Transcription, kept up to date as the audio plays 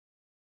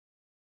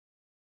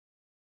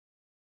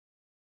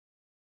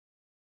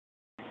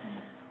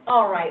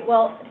All right.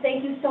 Well,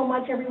 thank you so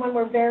much, everyone.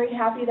 We're very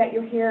happy that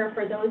you're here.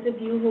 For those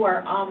of you who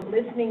are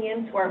listening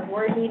in to our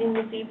board meeting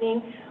this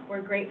evening,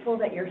 we're grateful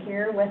that you're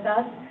here with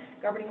us.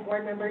 Governing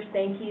board members,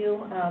 thank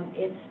you.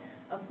 It's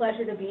a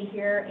pleasure to be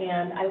here,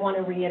 and I want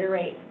to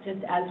reiterate,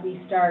 just as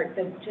we start,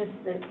 the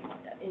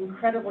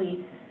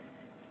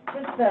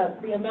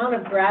amount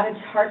of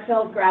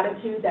heartfelt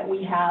gratitude that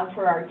we have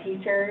for our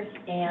teachers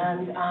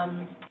and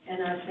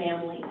our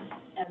families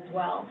as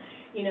well.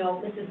 You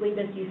know, Mrs.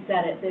 Liebes, you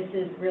said it, this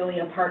is really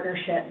a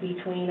partnership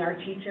between our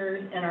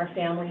teachers and our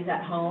families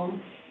at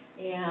home,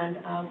 and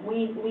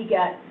we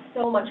get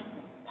so much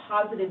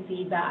positive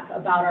feedback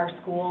about our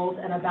schools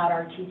and about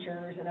our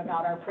teachers and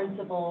about our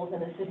principals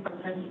and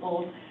assistant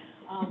principals,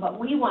 but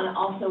we want to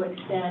also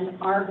extend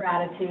our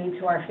gratitude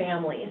to our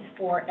families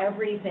for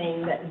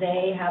everything that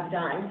they have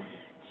done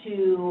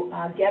to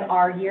get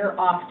our year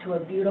off to a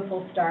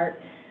beautiful start.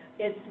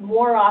 It's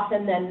more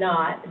often than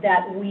not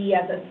that we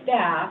as a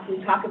staff,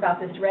 we talk about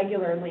this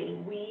regularly,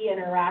 we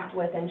interact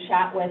with and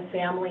chat with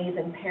families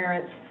and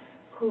parents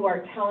who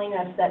are telling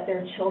us that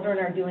their children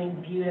are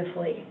doing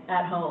beautifully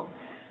at home.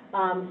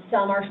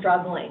 Some are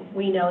struggling,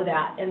 we know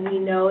that, and we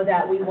know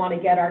that we want to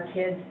get our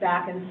kids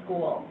back in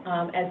school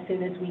as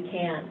soon as we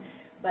can.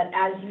 But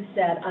as you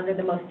said, under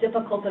the most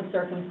difficult of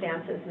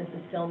circumstances,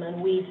 Mrs.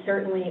 Stillman, we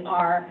certainly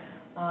are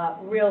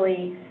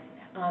really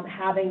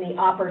having the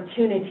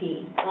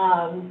opportunity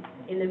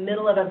in the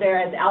middle of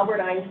as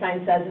Albert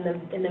Einstein says,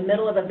 in the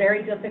middle of a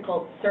very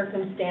difficult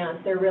circumstance,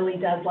 there really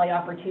does lie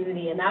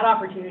opportunity, and that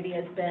opportunity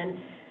has been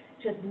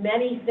just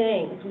many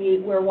things.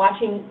 We're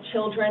watching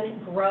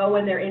children grow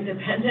in their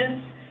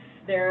independence.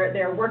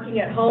 They're working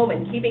at home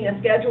and keeping a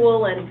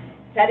schedule and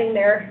setting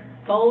their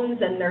phones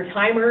and their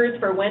timers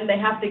for when they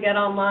have to get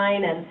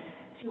online, and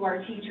to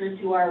our teachers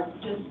who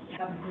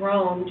have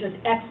grown just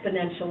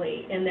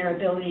exponentially in their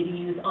ability to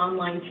use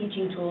online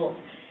teaching tools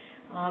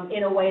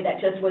in a way that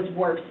just was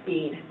warp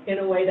speed, in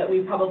a way that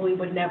we probably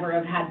would never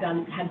have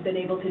had been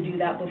able to do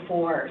that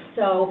before.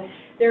 So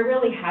there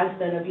really has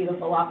been a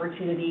beautiful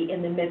opportunity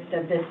in the midst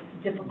of this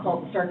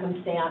difficult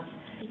circumstance.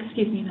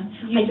 Excuse me, ma'am.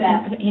 I just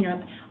have to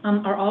interrupt.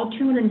 Are all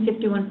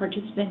 251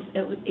 participants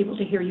able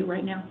to hear you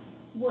right now?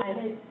 Well,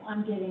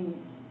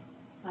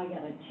 I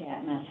got a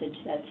chat message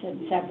that said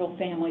several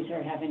families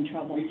are having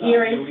trouble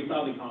hearing. We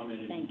probably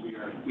commented. Thank you.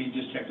 We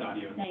just checked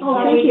audio. Thank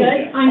Oh, you.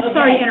 thank you. I'm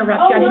sorry to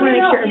interrupt you. I just want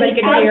to make sure everybody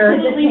can hear.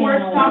 Absolutely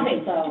worth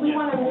stopping. So- Do we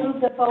want to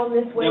move the phone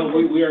this way? No,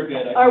 we are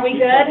good. Are we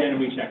good? We plugged in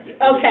and we checked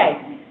it. Okay.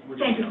 We're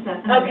Thank good. you,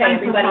 Seth. Okay,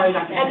 I'm so everybody. sorry,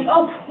 Dr. And,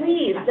 Henning.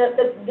 please,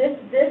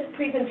 this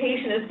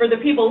presentation is for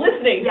the people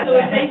listening, Yes. so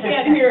if they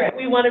can't hear it,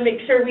 we want to make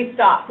sure we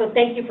stop. So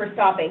thank you for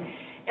stopping.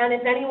 And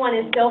if anyone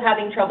is still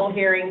having trouble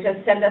hearing,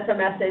 just send us a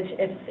message,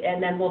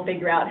 and then we'll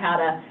figure out how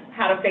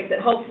to fix it.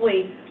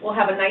 Hopefully, we'll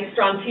have a nice,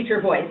 strong teacher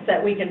voice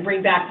that we can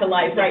bring back to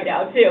life right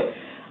now, too.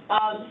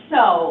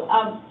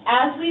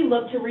 As we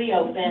look to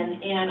reopen,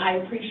 and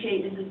I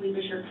appreciate Mrs.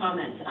 Liebes, your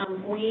comments,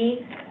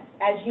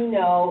 as you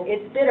know,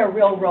 it's been a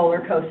real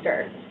roller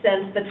coaster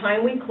since the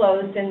time we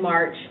closed in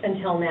March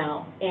until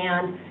now.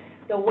 And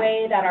the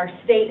way that our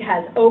state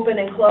has opened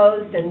and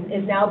closed and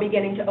is now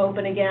beginning to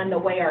open again, the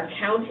way our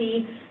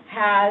county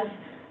has,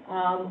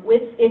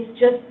 it's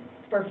just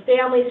for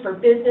families, for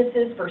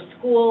businesses, for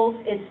schools,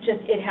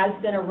 it has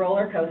been a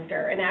roller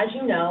coaster. And as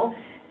you know,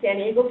 San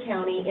Diego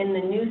County in the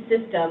new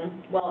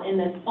system, well, in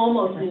the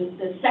almost new,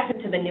 the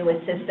second to the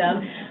newest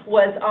system,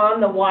 was on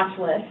the watch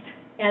list.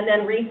 And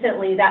then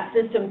recently that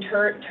system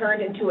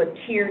turned into a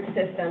tiered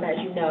system, as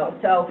you know.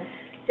 So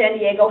San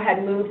Diego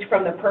had moved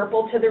from the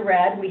purple to the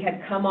red. We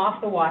had come off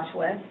the watch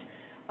list.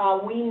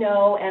 We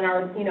know and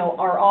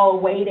are all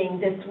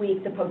awaiting this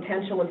week the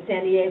potential of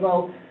San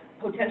Diego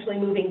potentially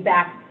moving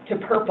back to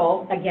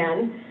purple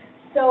again.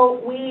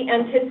 So we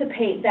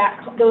anticipate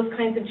that those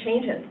kinds of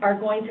changes are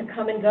going to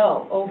come and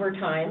go over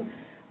time.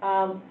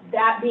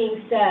 That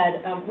being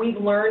said, we've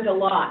learned a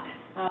lot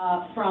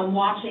from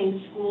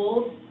watching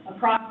schools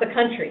across the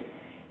country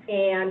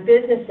and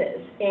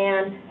businesses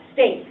and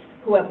states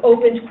who have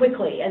opened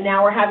quickly and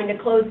now are having to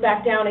close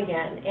back down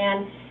again.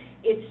 And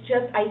it's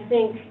just, I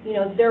think,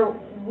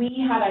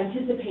 we had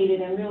anticipated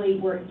and really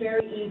were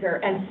very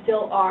eager and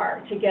still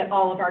are to get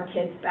all of our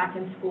kids back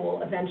in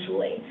school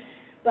eventually.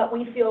 But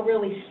we feel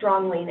really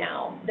strongly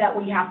now that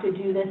we have to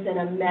do this in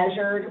a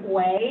measured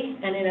way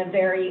and in a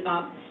very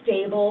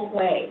stable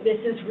way. This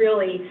is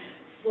really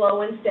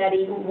slow and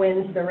steady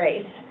wins the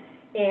race.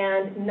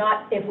 And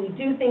not if we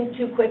do things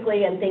too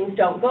quickly and things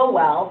don't go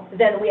well,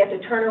 then we have to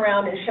turn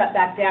around and shut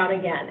back down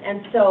again.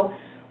 And so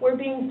we're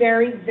being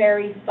very,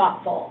 very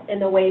thoughtful in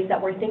the ways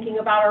that we're thinking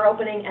about our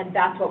opening, and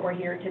that's what we're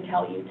here to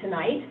tell you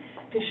tonight,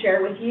 to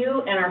share with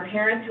you and our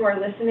parents who are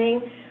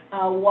listening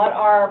what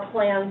our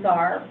plans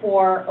are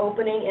for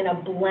opening in a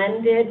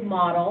blended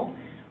model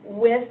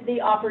with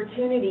the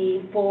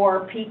opportunity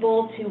for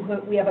people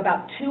we have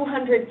about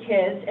 200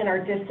 kids in our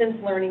distance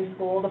learning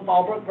school, the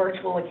Fallbrook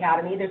Virtual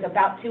Academy. There's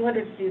about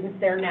 200 students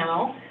there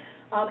now,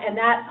 and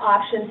that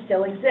option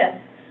still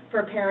exists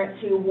for parents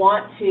who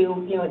want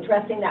to,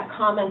 addressing that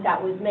comment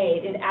that was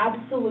made. It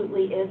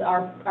absolutely is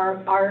our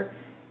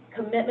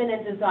commitment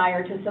and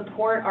desire to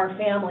support our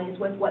families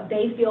with what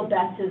they feel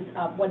best is,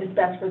 what is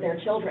best for their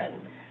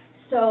children.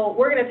 So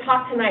we're going to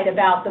talk tonight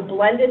about the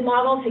blended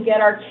model to get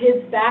our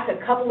kids back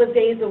a couple of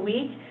days a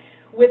week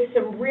with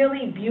some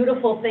really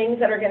beautiful things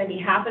that are going to be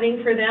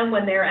happening for them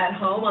when they're at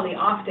home on the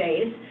off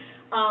days,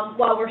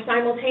 while we're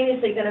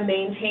simultaneously going to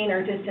maintain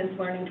our distance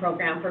learning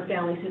program for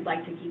families who'd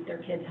like to keep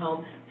their kids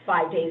home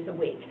 5 days a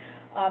week.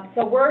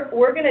 So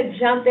we're going to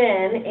jump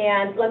in,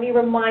 and let me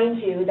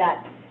remind you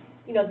that,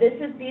 you know, these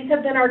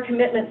have been our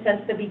commitments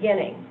since the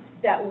beginning,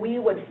 that we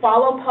would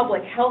follow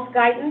public health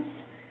guidance,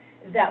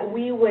 that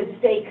we would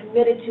stay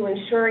committed to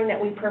ensuring that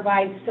we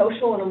provide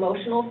social and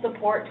emotional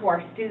support to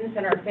our students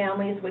and our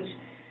families, which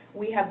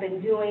we have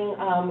been doing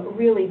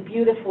really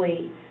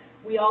beautifully.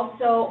 We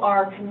also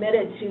are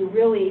committed to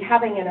really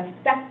having an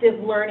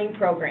effective learning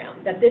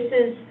program, that this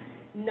is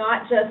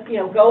not just, you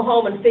know, go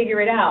home and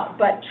figure it out,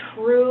 but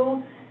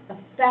true,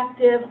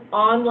 effective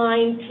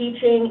online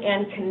teaching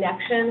and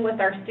connection with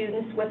our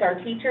students, with our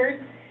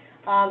teachers,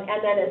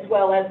 and then as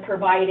well as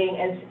providing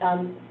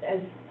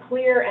as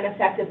clear and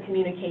effective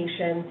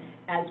communication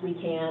as we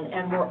can,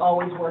 and we're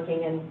always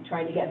working and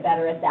trying to get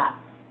better at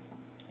that.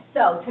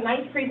 So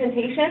tonight's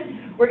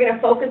presentation, we're going to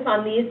focus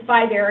on these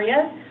 5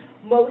 areas.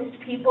 Most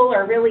people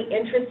are really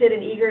interested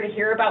and eager to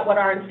hear about what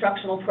our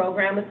instructional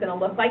program is going to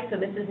look like, so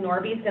Mrs.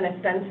 Norby is going to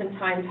spend some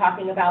time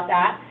talking about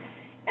that.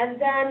 And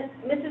then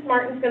Mrs.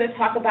 Martin's going to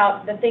talk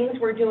about the things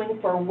we're doing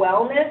for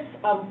wellness,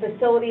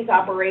 facilities,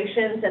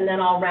 operations, and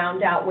then I'll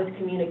round out with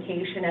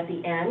communication at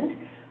the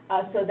end,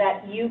 so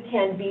that you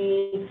can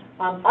be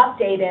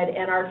updated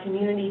and our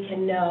community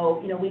can know.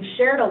 You know, we've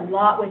shared a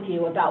lot with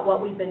you about what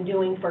we've been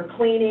doing for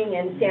cleaning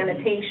and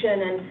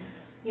sanitation and,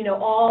 you know,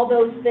 all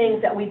those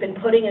things that we've been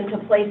putting into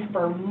place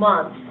for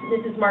months.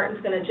 Mrs.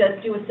 Martin's going to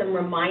just do some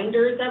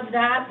reminders of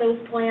that, those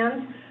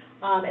plans,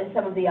 and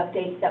some of the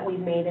updates that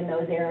we've made in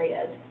those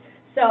areas.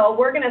 So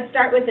we're going to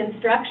start with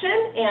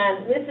instruction,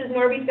 and Mrs.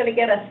 Norby's going to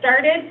get us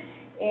started.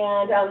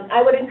 And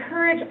I would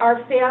encourage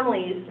our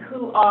families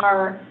who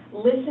are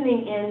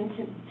listening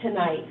in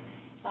tonight,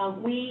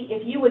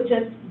 if you would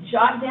just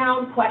jot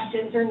down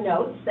questions or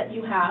notes that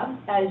you have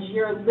as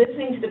you're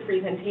listening to the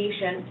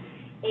presentation,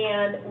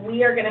 and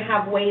we are going to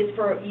have ways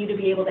for you to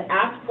be able to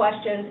ask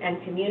questions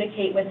and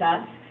communicate with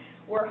us.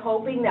 We're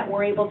hoping that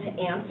we're able to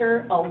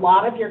answer a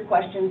lot of your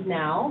questions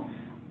now,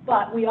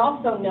 but we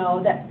also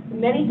know that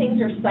many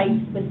things are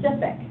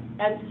site-specific.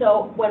 And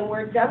so when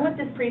we're done with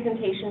this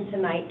presentation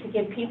tonight, to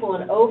give people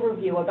an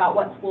overview about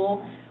what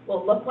school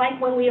will look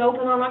like when we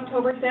open on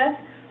October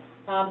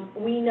 5th,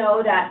 we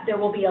know that there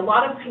will be a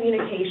lot of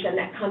communication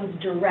that comes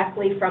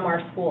directly from our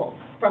schools,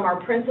 from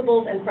our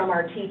principals and from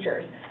our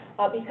teachers,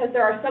 because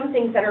there are some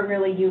things that are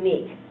really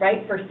unique,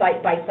 right, for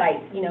site by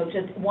site. You know,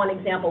 just one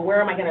example,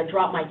 where am I going to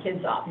drop my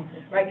kids off,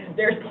 right?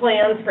 There's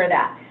plans for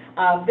that.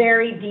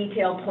 Very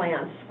detailed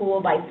plans,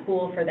 school by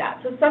school for that.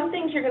 So some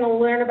things you're going to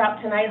learn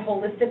about tonight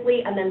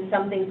holistically, and then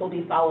some things will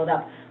be followed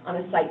up on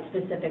a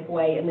site-specific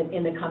way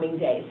in the coming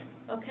days.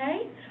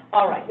 Okay?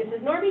 All right,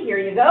 Mrs. Norby, here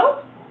you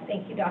go.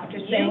 Thank you, Dr.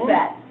 Singh. You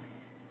bet.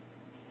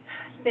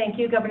 Thank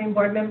you, governing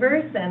board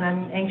members, and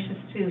I'm anxious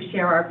to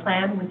share our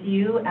plan with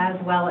you as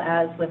well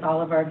as with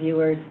all of our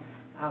viewers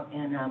out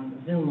in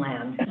Zoom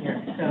land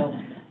here. So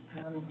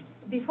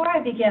before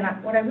I begin,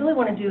 what I really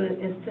want to do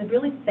is to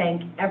really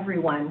thank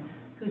everyone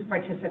who's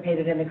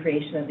participated in the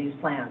creation of these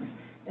plans.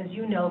 As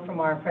you know from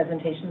our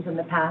presentations in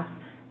the past,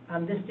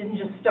 this didn't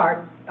just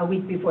start a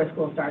week before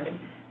school started,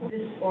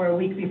 or a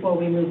week before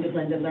we moved to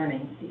blended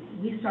learning.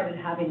 We started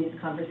having these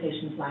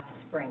conversations last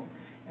spring,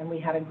 and we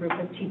had a group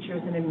of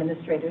teachers and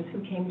administrators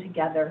who came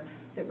together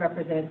that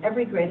represented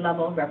every grade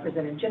level,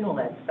 represented general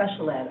ed,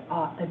 special ed,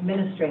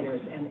 administrators,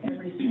 and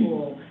every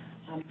school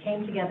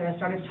came together and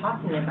started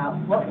talking about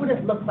what would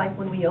it look like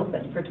when we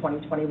opened for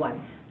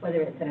 2021,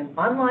 whether it's in an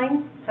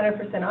online,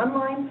 100%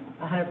 online,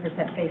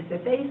 100%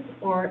 face-to-face,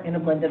 or in a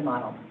blended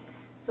model.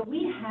 So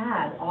we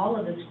had all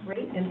of this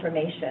great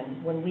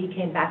information when we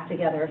came back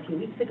together a few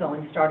weeks ago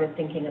and started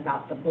thinking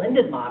about the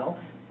blended model.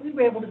 We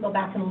were able to go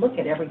back and look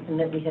at everything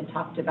that we had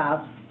talked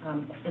about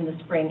in the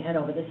spring and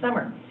over the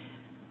summer.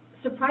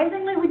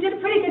 Surprisingly, we did a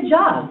pretty good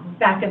job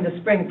back in the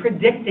spring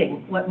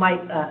predicting what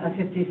might a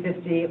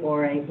 50-50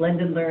 or a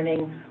blended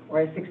learning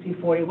or a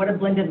 60-40, what a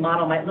blended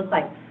model might look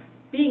like,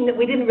 being that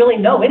we didn't really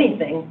know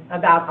anything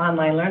about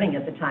online learning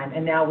at the time,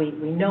 and now we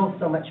know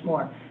so much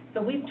more.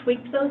 So we've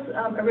tweaked those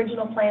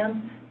original plans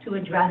to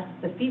address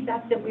the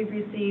feedback that we've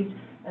received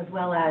as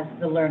well as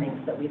the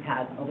learnings that we've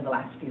had over the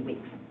last few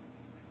weeks.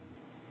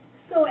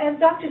 So as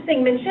Dr.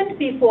 Singh mentioned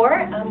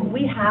before,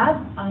 we have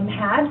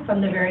had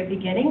from the very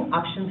beginning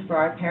options for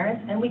our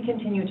parents, and we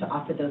continue to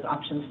offer those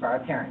options for our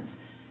parents.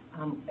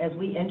 As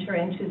we enter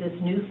into this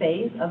new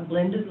phase of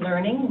blended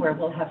learning, where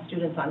we'll have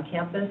students on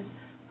campus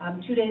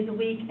 2 days a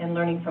week and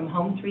learning from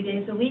home 3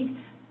 days a week,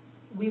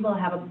 we will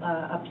have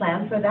a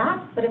plan for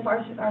that. But if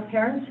our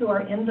parents who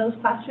are in those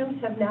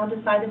classrooms have now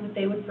decided that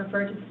they would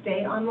prefer to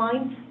stay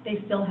online,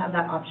 they still have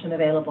that option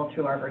available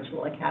through our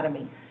virtual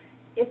academy.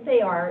 If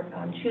they are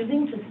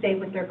choosing to stay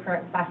with their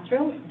current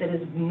classroom that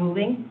is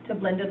moving to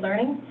blended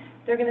learning,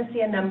 they're going to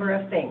see a number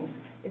of things.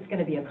 It's going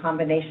to be a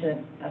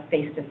combination of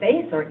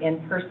face-to-face or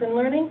in-person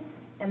learning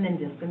and then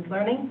distance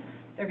learning.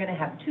 They're going to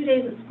have 2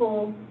 days at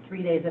school,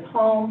 3 days at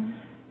home,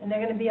 and they're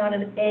going to be on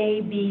an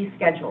A-B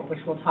schedule, which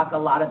we'll talk a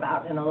lot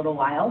about in a little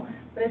while.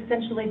 But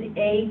essentially, the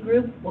A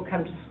group will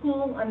come to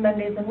school on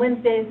Mondays and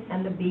Wednesdays,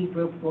 and the B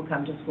group will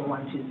come to school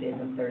on Tuesdays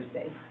and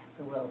Thursdays.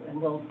 So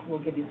we'll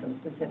give you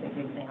some specific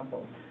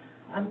examples.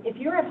 If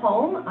you're at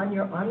home on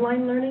your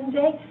online learning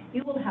day,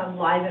 you will have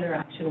live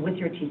interaction with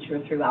your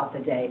teacher throughout the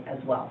day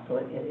as well. So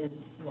it is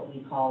what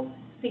we call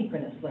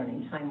synchronous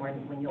learning, time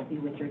when you'll be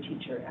with your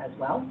teacher as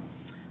well.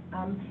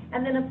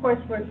 And then, of course,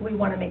 we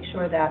want to make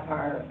sure that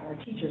our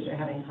teachers are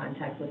having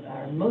contact with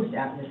our most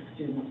at-risk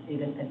students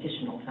even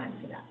additional time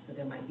to that. So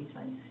there might be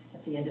time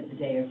at the end of the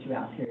day or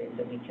throughout periods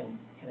that we can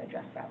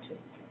address that too.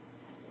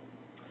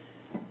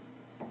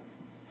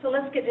 So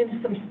let's get into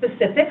some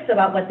specifics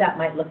about what that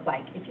might look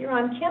like. If you're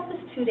on campus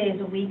 2 days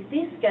a week,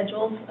 these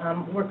schedules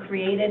were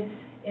created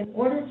in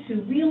order to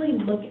really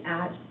look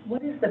at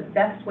what is the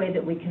best way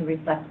that we can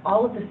reflect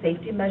all of the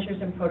safety measures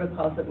and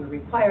protocols that we're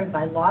required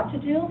by law to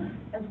do,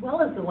 as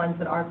well as the ones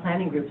that our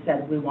planning group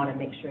said we want to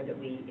make sure that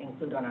we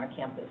include on our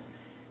campus.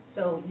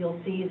 So you'll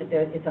see that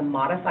it's a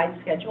modified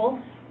schedule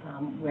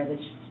where the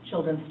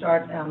children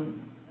start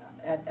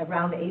at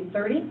around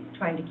 8:30,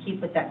 trying to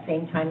keep with that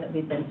same time that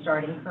we've been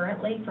starting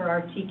currently for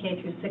our TK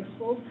through 6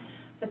 schools,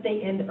 but they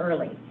end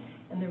early.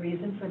 And the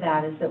reason for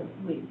that is that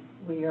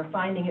we are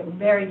finding it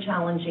very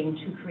challenging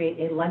to create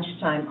a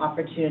lunchtime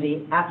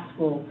opportunity at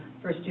school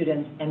for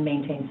students and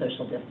maintain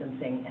social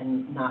distancing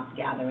and not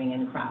gathering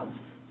in crowds.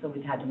 So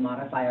we've had to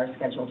modify our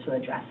schedule to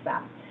address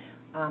that.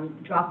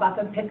 Drop-off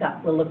and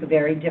pickup will look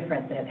very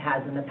different than it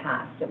has in the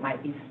past. It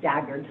might be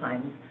staggered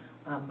times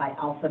by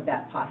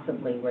alphabet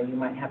possibly, where you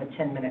might have a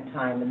 10-minute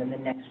time and then the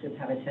next group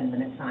have a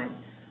 10-minute time.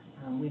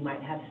 We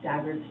might have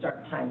staggered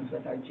start times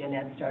with our gen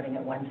ed starting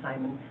at one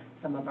time and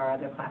some of our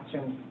other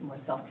classrooms, more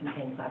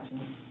self-contained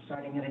classrooms,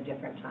 starting at a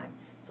different time.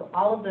 So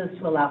all of those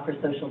to allow for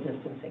social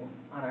distancing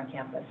on our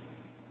campus.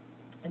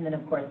 And then,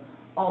 of course,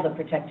 all the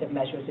protective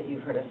measures that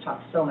you've heard us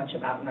talk so much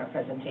about in our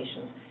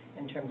presentations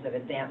in terms of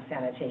advanced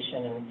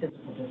sanitation and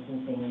physical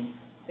distancing and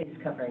face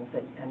coverings,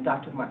 and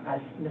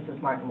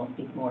Mrs. Martin will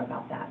speak more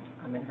about that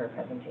in her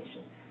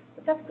presentation.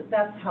 But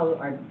that's how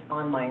our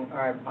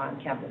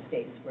on-campus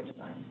days were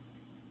designed.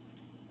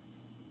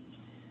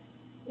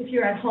 If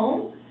you're at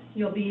home,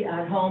 you'll be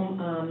at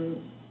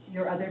home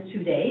your other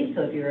 2 days.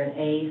 So if you're an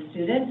A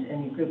student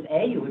in Group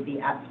A, you would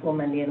be at school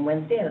Monday and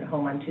Wednesday and at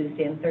home on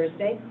Tuesday and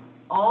Thursday.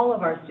 All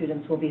of our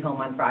students will be home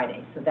on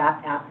Friday. So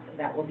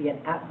that will be an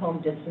at-home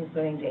distance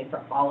learning day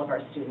for all of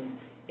our students.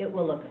 It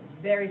will look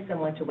very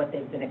similar to what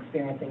they've been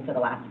experiencing for the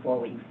last 4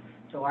 weeks.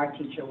 So our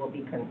teacher will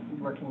be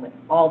working with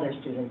all their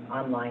students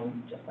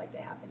online, just like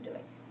they have been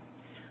doing.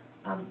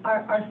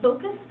 Our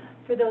focus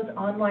for those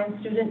online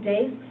student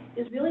days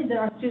is really that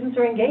our students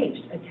are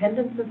engaged.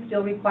 Attendance is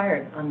still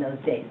required on those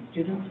days.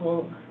 Students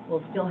will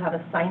still have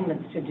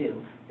assignments to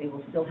do. They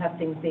will still have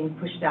things being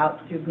pushed out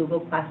through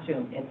Google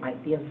Classroom. It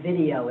might be a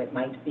video. It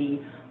might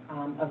be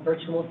a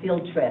virtual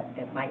field trip.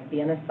 It might be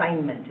an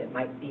assignment. It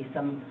might be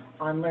some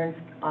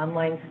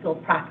online skill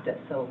practice.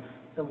 So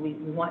we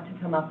want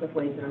to come up with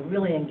ways that are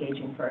really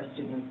engaging for our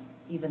students,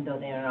 even though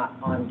they are not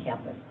on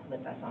campus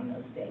with us on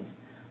those days.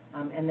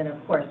 And then, of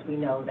course, we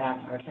know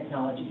that our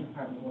technology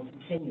department will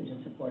continue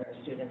to support our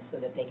students so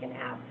that they can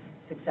have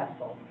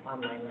successful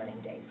online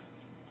learning days.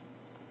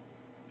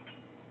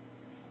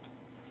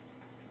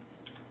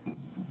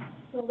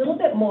 So a little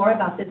bit more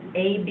about this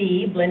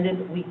A-B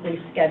blended weekly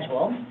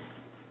schedule.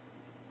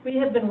 We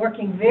have been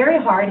working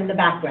very hard in the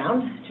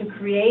background to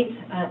create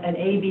an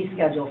A-B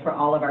schedule for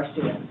all of our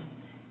students.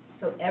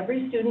 So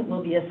every student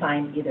will be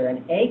assigned either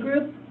an A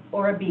group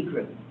or a B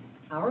group.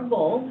 Our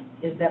goal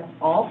is that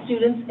all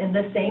students in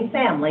the same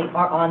family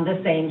are on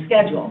the same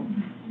schedule.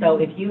 So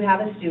if you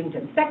have a student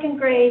in 2nd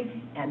grade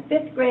and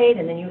 5th grade,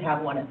 and then you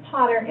have one at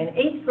Potter in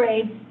 8th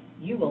grade,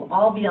 you will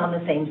all be on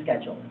the same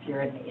schedule.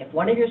 If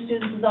one of your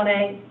students is on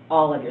A,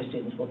 all of your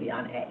students will be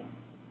on A.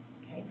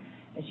 Okay?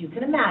 As you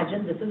can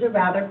imagine, this is a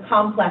rather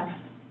complex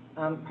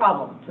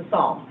problem to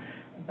solve,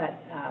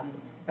 but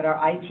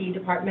our IT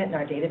department and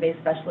our database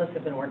specialists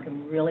have been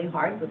working really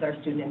hard with our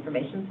student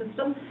information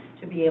system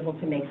to be able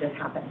to make this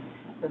happen.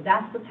 So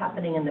that's what's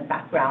happening in the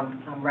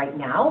background right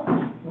now.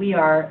 We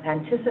are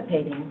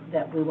anticipating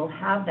that we will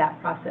have that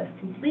process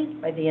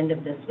complete by the end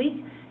of this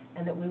week,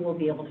 and that we will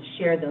be able to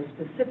share those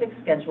specific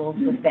schedules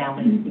with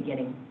families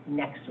beginning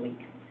next week.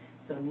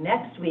 So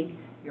next week,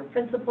 your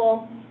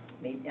principal,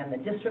 and the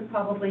district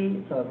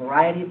probably, so a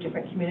variety of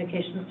different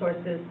communication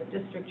sources, the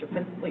district, your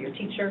principal, your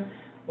teacher,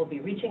 will be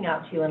reaching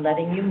out to you and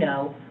letting you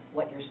know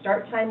what your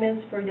start time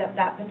is for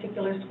that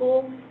particular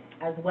school,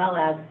 as well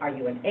as are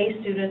you an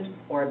A student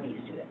or a B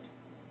student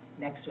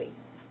next week.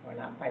 We're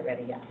not quite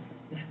ready yet.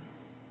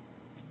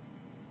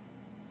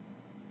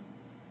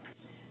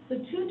 So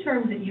 2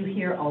 terms that you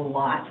hear a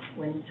lot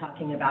when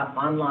talking about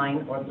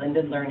online or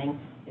blended learning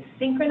is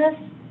synchronous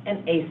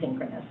and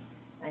asynchronous.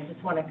 I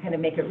just want to kind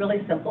of make it really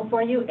simple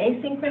for you.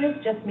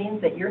 Asynchronous just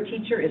means that your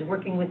teacher is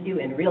working with you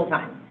in real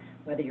time,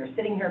 whether you're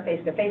sitting here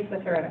face-to-face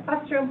with her in a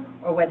classroom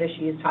or whether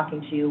she is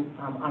talking to you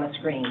on a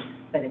screen,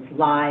 but it's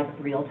live,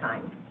 real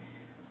time.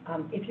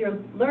 If you're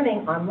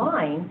learning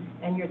online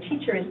and your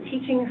teacher is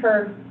teaching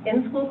her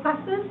in-school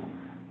classes,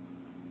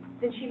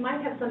 then she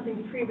might have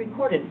something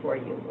pre-recorded for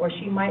you, or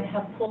she might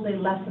have pulled a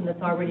lesson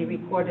that's already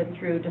recorded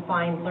through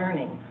Defined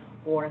Learning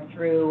or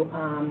through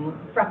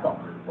Freckle,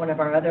 one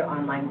of our other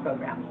online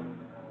programs.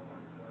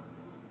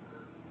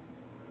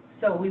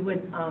 So we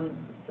would,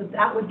 so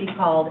that would be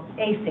called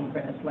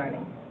asynchronous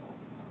learning.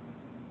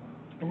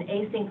 And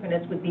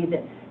asynchronous would be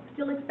that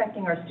still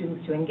expecting our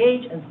students to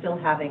engage and still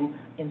having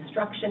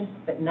instruction,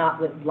 but not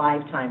with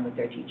live time with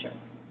their teacher.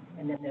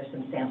 And then there's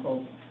some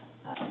samples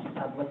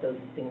of what those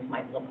things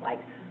might look like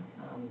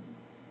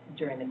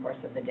during the course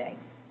of the day.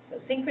 So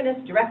synchronous,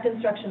 direct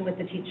instruction with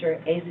the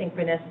teacher,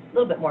 asynchronous, a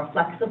little bit more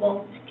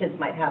flexible. Kids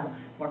might have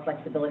more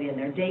flexibility in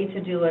their day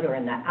to do it or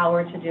in that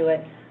hour to do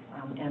it,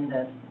 and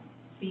the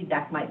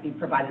feedback might be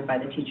provided by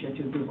the teacher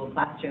through Google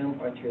Classroom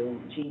or through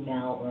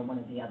Gmail or one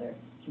of the other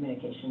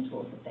communication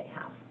tools that they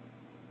have.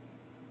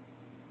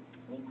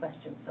 Any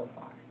questions so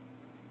far?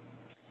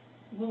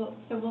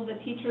 So will the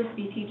teachers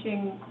be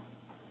teaching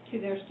to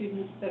their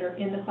students that are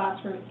in the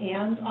classroom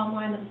and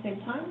online at the same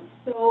time?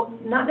 So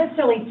not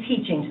necessarily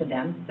teaching to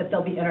them, but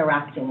they'll be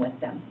interacting with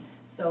them.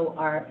 So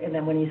and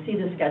then when you see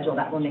the schedule,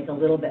 that will make a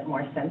little bit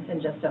more sense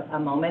in just a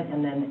moment.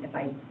 And then if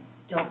I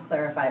don't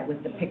clarify it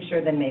with the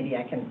picture, then maybe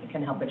I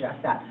can help address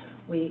that.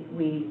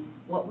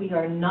 What we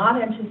are not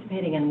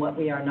anticipating and what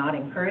we are not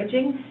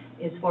encouraging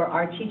is for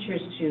our teachers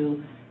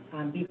to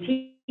be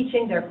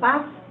teaching their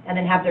class and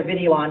then have their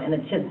video on and the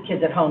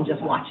kids at home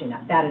just watching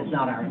that. That is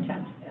not our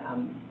intent.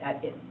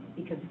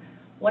 Because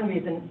one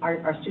reason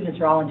our students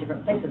are all in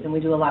different places and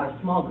we do a lot of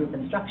small group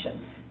instruction,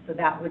 so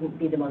that wouldn't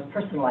be the most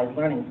personalized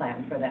learning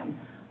plan for them.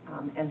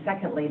 And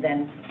secondly,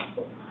 then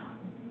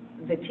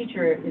the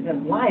teacher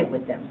isn't live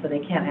with them, so they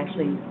can't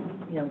actually,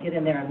 get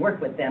in there and work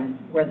with them,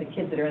 where the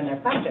kids that are in their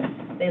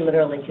classroom, they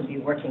literally can be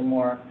working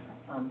more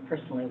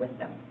personally with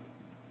them.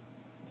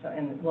 So,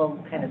 and we'll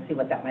kind of see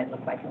what that might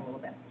look like in a little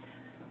bit.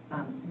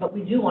 But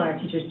we do want our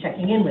teachers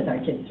checking in with our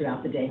kids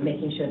throughout the day,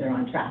 making sure they're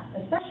on track,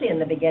 especially in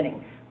the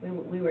beginning.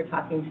 We were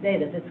talking today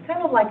that it's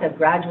kind of like a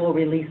gradual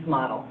release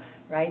model,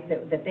 right?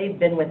 That they've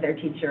been with their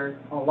teacher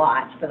a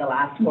lot for the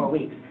last 4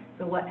 weeks.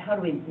 So how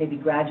do we maybe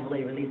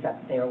gradually release that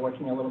so they are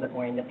working a little bit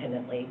more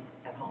independently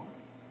at home,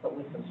 but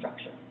with some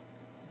structure?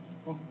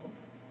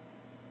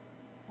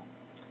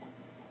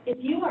 If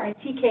you are a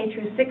TK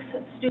through 6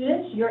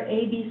 student, your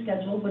A-B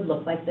schedule would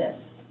look like this.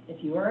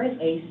 If you are an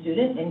A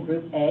student in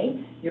Group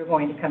A, you're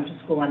going to come to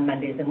school on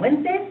Mondays and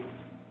Wednesdays,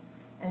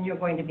 and you're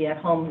going to be at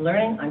home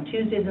learning on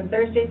Tuesdays and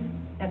Thursdays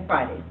and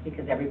Fridays,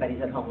 because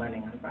everybody's at home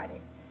learning on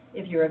Friday.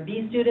 If you're a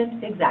B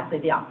student, exactly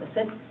the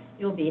opposite.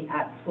 You'll be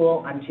at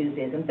school on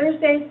Tuesdays and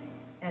Thursdays,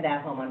 and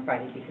at home on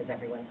Fridays, because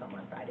everyone's home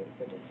on Fridays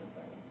for distance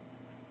learning.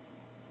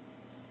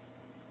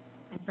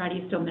 And Friday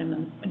is still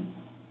minimum,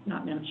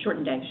 not minimum,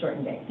 shortened day.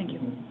 Shortened day. Thank you.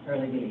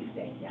 Early release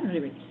day, yeah. Early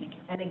release, thank you.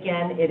 And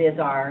again, it is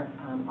our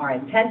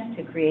intent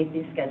to create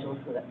these schedules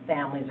so that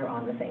families are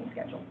on the same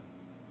schedule.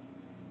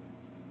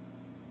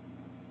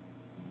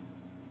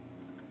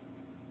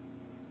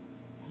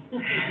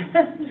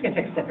 I'm just going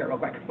to take a sip here real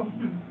quick.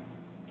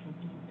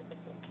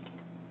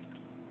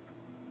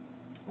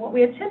 What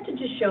we attempted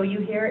to show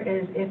you here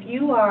is if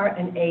you are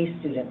an A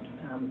student,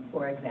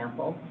 for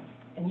example,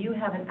 and you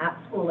have an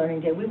at-school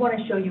learning day, we want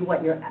to show you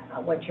what your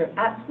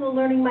at-school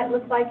learning might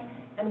look like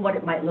and what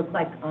it might look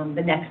like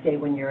the next day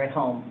when you're at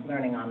home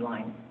learning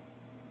online.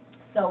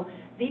 So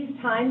these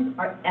times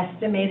are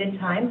estimated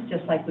times,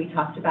 just like we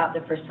talked about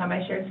the first time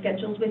I shared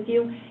schedules with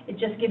you. It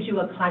just gives you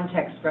a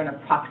context for an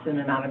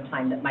approximate amount of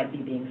time that might be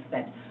being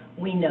spent.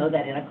 We know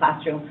that in a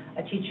classroom,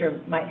 a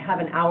teacher might have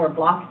an hour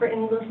blocked for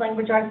English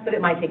language arts, but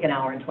it might take an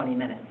hour and 20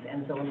 minutes.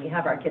 And so when we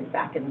have our kids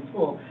back in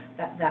school,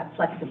 that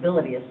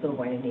flexibility is still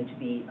going to need to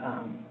be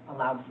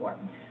allowed for.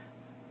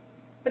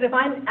 But if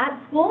I'm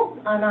at school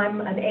and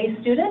I'm an A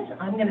student,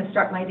 I'm going to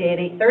start my day at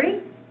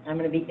 8:30. I'm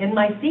going to be in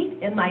my seat,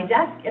 in my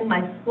desk, in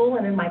my school,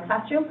 and in my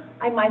classroom.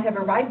 I might have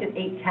arrived at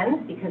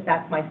 8:10 because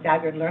that's my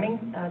staggered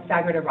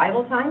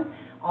arrival time.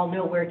 I'll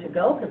know where to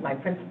go because my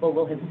principal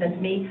will have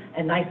sent me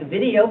a nice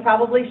video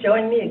probably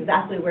showing me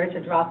exactly where to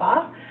drop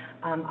off.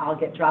 I'll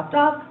get dropped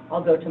off.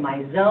 I'll go to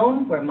my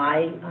zone where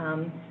my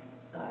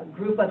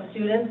group of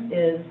students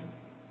is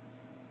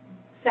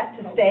set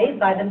to stay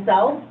by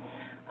themselves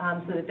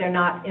so that they're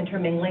not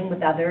intermingling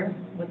with other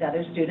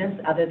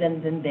students other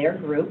than their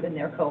group and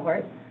their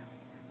cohort.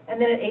 And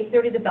then at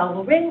 8:30 the bell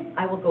will ring.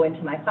 I will go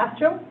into my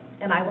classroom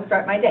and I will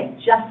start my day,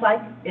 just like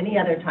any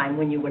other time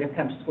when you would have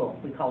come to school.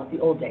 We call it the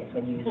old days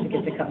when you used to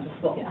get to come to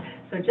school. Yeah.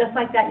 So just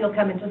like that, you'll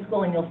come into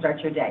school and you'll start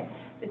your day.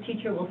 The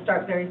teacher will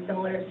start very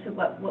similar to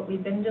what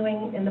we've been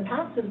doing in the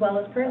past as well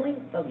as currently.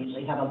 They'll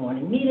usually have a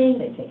morning meeting,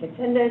 they take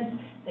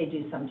attendance, they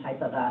do some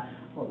type of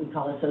what we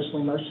call a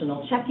social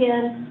emotional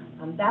check-in.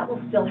 That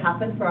will still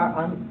happen for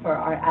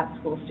our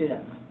at-school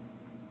students.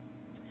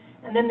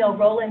 And then they'll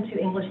roll into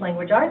English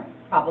language arts,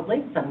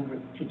 probably. Some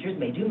group teachers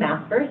may do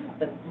math first,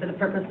 but for the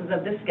purposes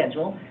of this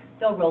schedule,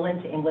 they'll roll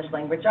into English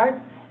language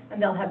arts,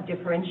 and they'll have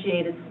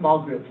differentiated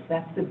small groups.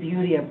 That's the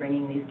beauty of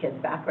bringing these kids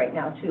back right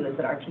now, too, is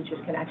that our teachers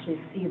can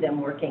actually see them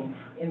working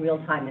in real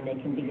time, and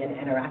they can begin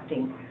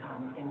interacting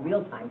in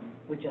real time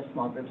with just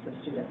small groups of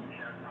students.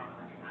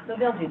 So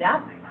they'll do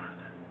that.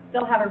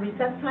 They'll have a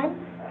recess time.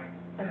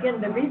 Again,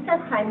 the recess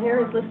time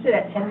here is listed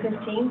at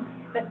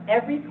 10:15, but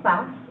every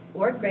class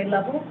or grade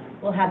level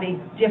will have a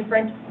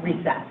different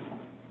recess,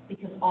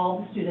 because all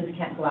the students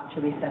can't go out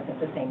to recess at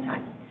the same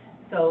time.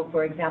 So,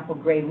 for example,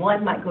 grade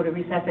 1 might go to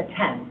recess at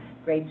 10,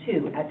 grade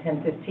 2 at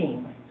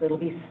 10:15, so it'll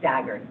be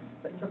staggered.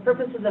 But for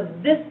purposes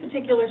of this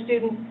particular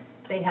student,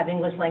 they have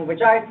English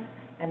language arts,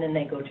 and then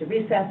they go to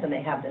recess, and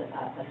they have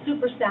a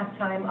super snack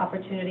time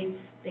opportunity.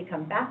 They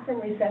come back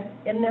from recess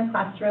in their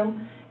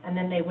classroom, and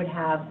then they would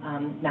have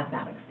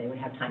mathematics. They would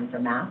have time for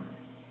math.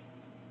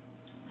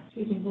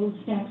 Excuse me, will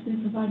snacks be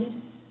provided?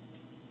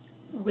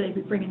 Or will they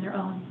be bringing their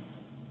own?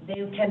 They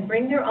can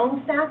bring their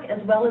own snack, as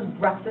well as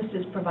breakfast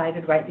is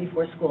provided right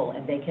before school,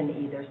 and they can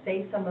either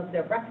save some of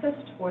their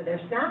breakfast for their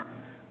snack,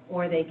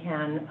 or they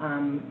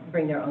can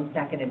bring their own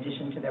snack in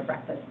addition to their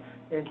breakfast.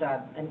 There's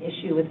an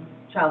issue with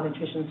Child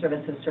Nutrition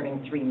Services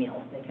serving 3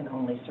 meals. They can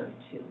only serve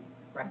 2,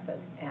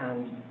 breakfast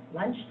and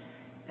lunch.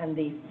 And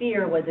the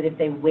fear was that if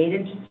they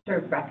waited to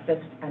serve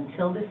breakfast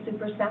until the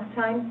super snack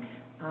time,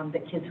 the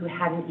kids who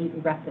hadn't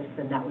eaten breakfast,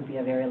 then that would be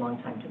a very long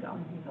time to go.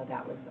 So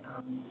that was,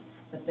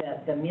 but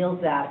the meals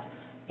that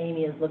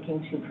Amy is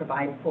looking to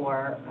provide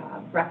for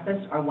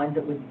breakfast are ones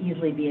that would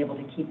easily be able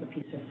to keep a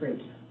piece of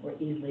fruit, or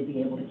easily be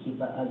able to keep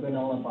a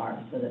granola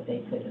bar, so that they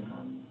could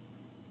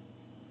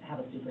have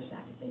a super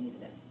snack if they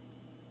needed it.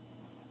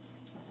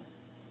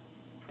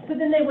 So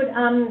then they would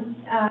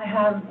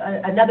have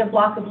another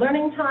block of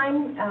learning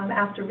time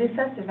after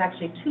recess. There's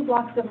actually 2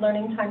 blocks of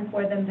learning time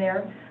for them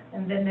there,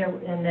 and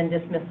then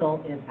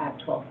dismissal is at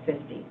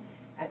 12:50.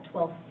 At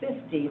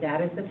 12:50, that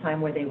is the time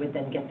where they would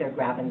then get their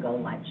grab-and-go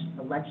lunch.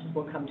 The lunches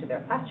will come to their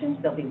classrooms.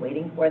 They'll be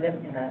waiting for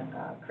them in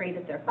a crate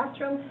at their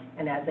classroom,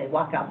 and as they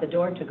walk out the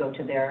door to go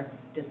to their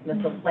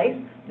dismissal place,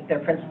 that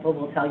their principal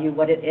will tell you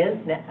what it is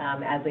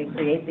as they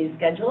create these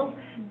schedules.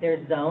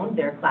 Their zone,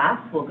 their class,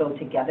 will go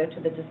together to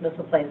the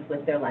dismissal place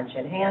with their lunch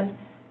in hand,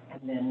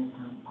 and then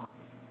off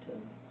to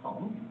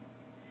home.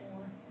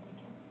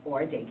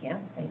 Or day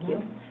camp, thank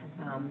you.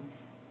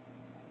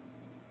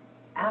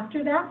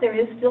 After that, there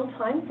is still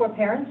time for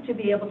parents to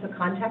be able to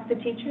contact the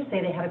teacher,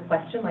 say they had a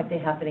question like they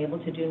have been able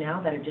to do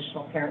now, that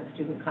additional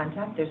parent-student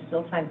contact. There's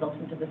still time built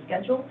into the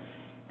schedule.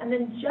 And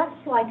then just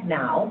like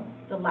now,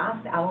 the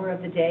last hour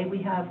of the day,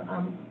 we have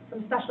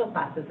some special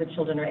classes that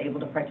children are able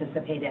to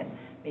participate in.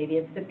 Maybe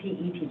it's the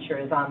PE teacher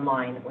is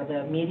online, or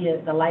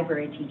the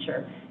library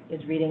teacher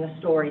is reading a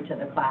story to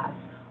the class,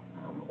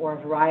 or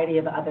a variety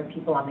of other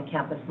people on the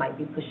campus might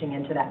be pushing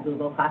into that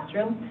Google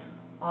Classroom.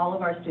 All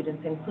of our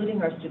students,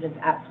 including our students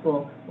at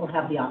school, will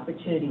have the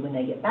opportunity when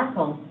they get back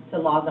home to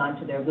log on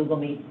to their Google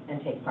Meet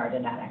and take part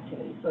in that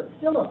activity. So it's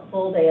still a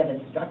full day of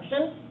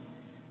instruction,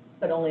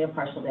 but only a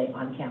partial day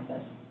on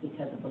campus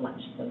because of the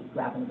lunch, so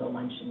grab-and-go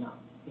lunch, and not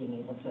being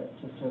able to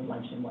serve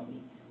lunch in what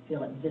we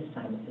feel at this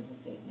time is a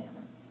safe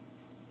manner.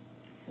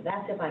 So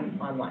that's if I'm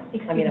online.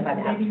 If I'm at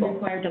Will they be school.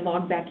 required to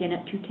log back in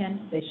at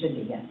 2:10? They should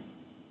be, yes.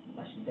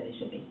 I should say they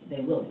should be.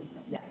 They will be,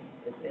 yes.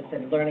 It's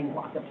a learning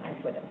block of time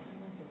for them.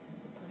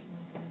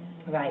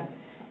 Right.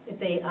 If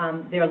they,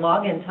 their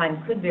login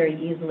time could very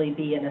easily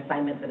be an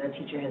assignment that a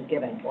teacher has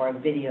given, or a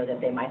video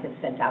that they might have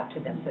sent out to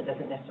them, so it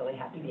doesn't necessarily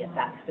have to be at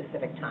that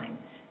specific time.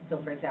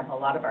 So, for example, a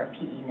lot of our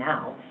PE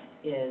now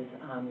is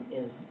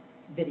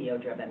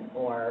video-driven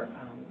or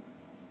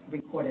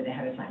recorded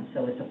ahead of time,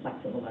 so it's a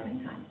flexible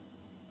learning time.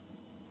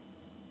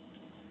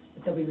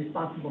 But they'll be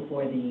responsible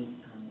for the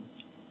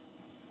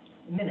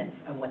minutes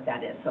of what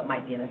that is, so it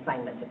might be an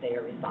assignment that they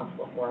are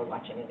responsible for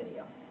watching a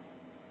video.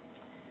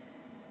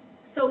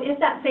 So if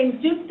that same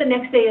student the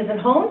next day is at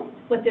home,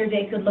 what their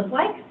day could look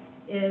like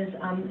is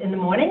in the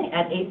morning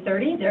at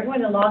 8:30, they're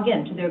going to log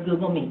in to their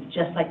Google Meet,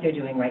 just like they're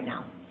doing right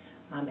now.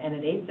 And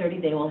at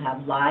 8:30, they will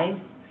have live,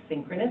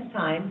 synchronous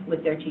time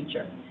with their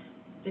teacher.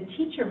 The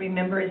teacher,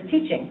 remember, is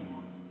teaching,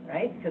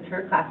 right? Because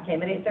her class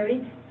came at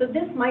 8:30. So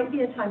this might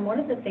be a time, one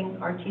of the things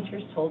our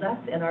teachers told us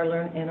in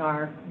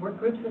our work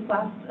groups this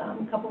last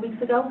couple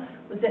weeks ago,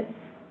 was that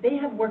they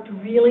have worked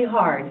really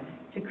hard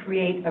to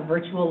create a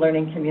virtual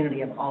learning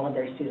community of all of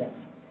their students.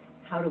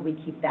 How do we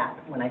keep that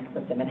when I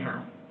split them in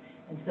half?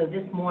 And so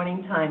this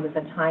morning time is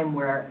a time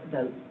where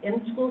the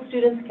in-school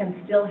students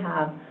can still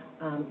have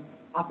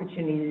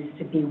opportunities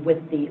to be with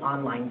the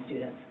online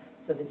students.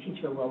 So the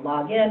teacher will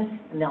log in,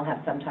 and they'll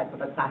have some type of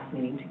a class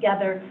meeting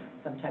together,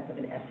 some type of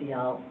an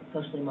SEL,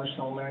 social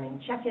emotional learning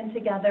check-in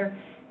together,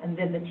 and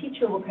then the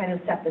teacher will kind of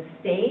set the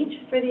stage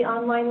for the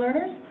online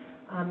learners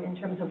in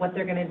terms of what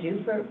they're going to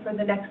do for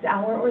the next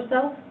hour or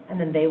so, and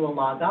then they will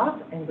log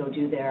off and go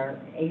do their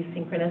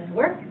asynchronous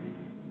work,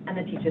 and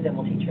the teacher then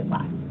will teach her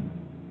class.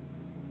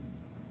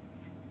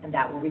 And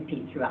that will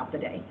repeat throughout the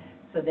day.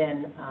 So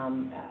then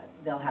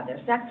they'll have their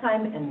snack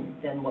time, and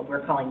then what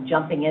we're calling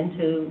jumping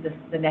into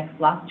the next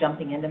block,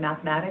 jumping into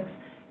mathematics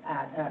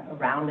at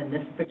around, in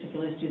this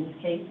particular student's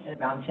case, at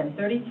around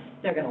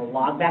 10:30. They're going to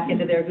log back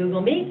into their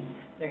Google Meet.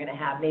 They're going to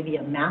have maybe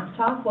a math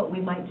talk, what we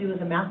might do as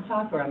a math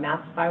talk or a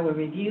math spiral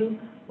review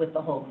with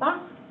the whole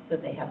class, so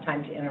that they have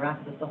time to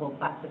interact with the whole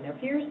class and their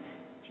peers.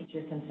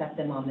 Teachers can set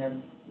them on their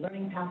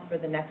learning path for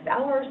the next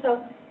hour or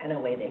so, and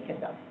away they can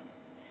go.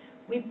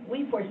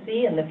 We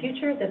foresee in the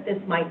future that this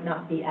might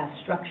not be as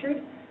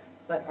structured,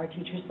 but our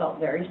teachers felt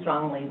very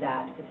strongly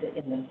that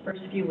in the first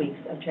few weeks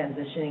of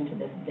transitioning to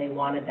this, they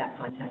wanted that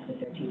contact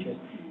with their teachers.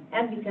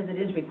 And because it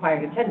is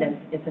required attendance,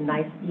 it's a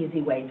nice,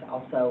 easy way to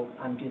also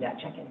do that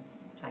check-in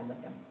time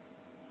with them.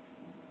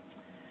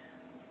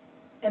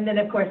 And then,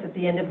 of course, at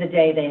the end of the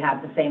day, they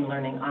have the same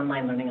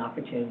online learning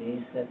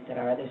opportunities that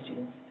our other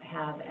students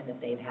have and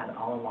that they've had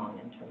all along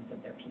in terms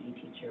of their PE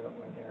teacher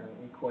or their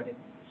recorded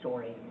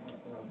story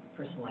or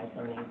personalized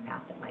learning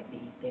path that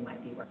they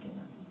might be working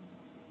on.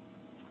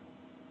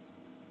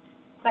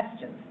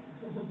 Questions?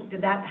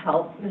 Did that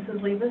help,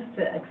 Mrs. Levis,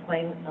 to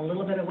explain a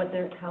little bit of what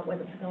it's going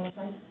to look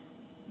like?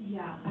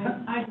 Yeah,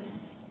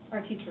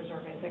 our teachers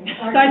are amazing.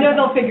 So I know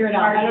they'll figure it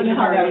out. I don't know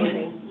how that would.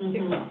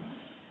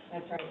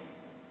 That's right.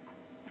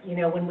 You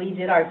know, when we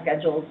did our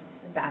schedules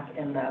back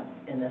in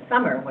the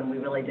summer, when we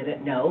really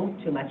didn't know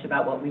too much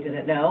about what we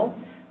didn't know,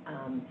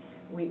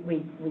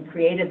 we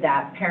created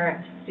that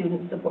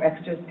parent-student support,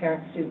 extra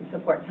parent-student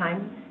support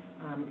time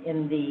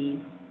in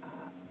the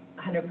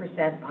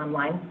 100%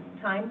 online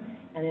time.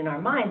 And in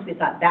our minds, we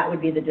thought that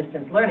would be the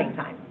distance learning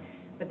time.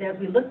 But then as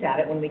we looked at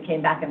it, when we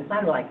came back and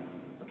planned, we're like,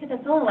 okay,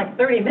 that's only like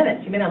 30 minutes.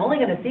 You mean I'm only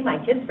going to see my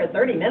kids for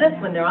 30 minutes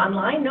when they're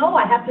online? No,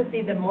 I have to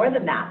see them more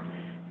than that.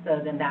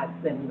 So then that's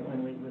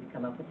when we've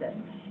come up with this.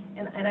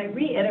 And I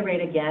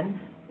reiterate again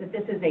that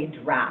this is a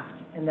draft,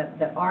 and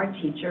that our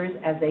teachers,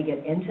 as they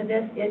get into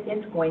this,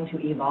 it's going to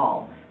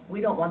evolve. We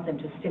don't want them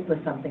to stick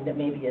with something that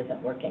maybe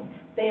isn't working.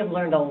 They have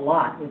learned a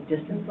lot with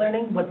distance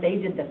learning. What they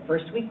did the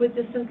first week with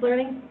distance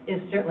learning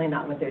is certainly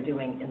not what they're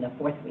doing in the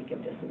fourth week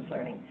of distance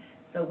learning.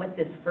 So what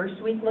this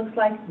first week looks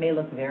like may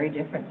look very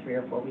different 3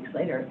 or 4 weeks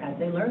later as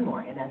they learn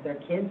more and as their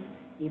kids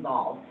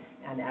evolve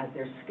and as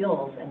their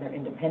skills and their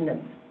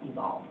independence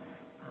evolve.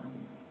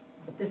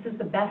 But this is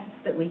the best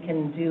that we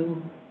can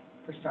do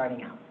for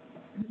starting out.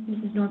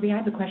 Mrs. Norby, I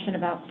have a question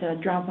about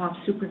drop-off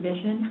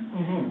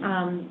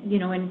supervision. You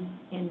know,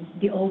 in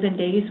the olden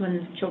days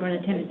when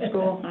children attended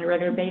school on a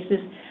regular basis,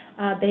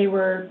 they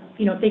were,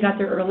 you know, if they got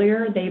there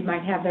earlier, they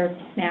might have their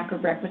snack or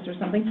breakfast or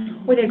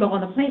something, or they'd go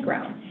on the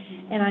playground.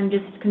 And I'm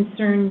just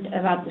concerned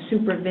about the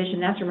supervision.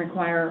 That's going to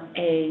require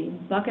a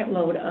bucket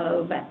load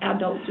of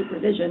adult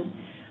supervision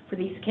for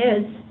these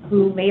kids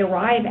who may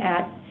arrive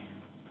at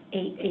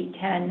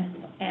 8:10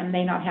 and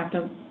may not have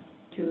to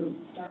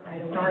start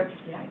right away.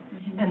 Yeah.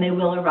 And they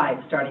will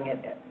arrive starting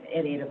at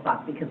 8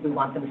 o'clock because we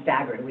want them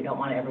staggered. We don't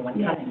want everyone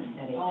coming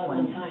at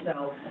 8:20.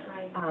 So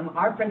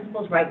our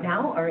principals right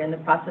now are in the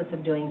process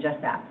of doing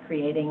just that,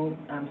 creating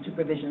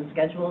supervision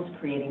schedules,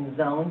 creating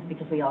zones,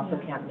 because we also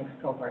can't mix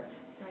cohorts.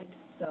 Right.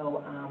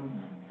 So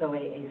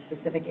a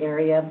specific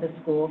area of the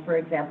school, for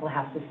example,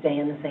 has to stay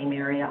in the same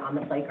area on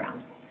the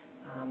playground.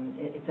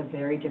 It's a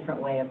very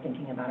different way of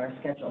thinking about our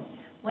schedule.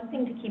 One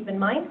thing to keep in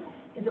mind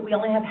is that we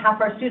only have half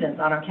our students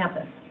on our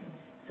campus.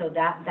 So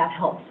that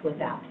helps with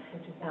that.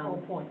 Which is the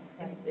whole point,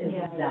 right?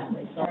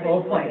 Exactly. So the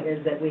whole point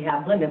is that we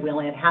have limited, we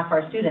only have half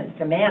our students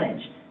to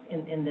manage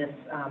in this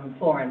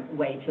foreign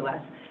way to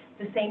us.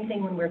 The same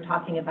thing when we're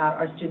talking about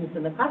our students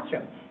in the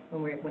classroom.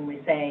 When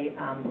we say,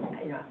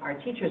 you know, our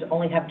teachers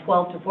only have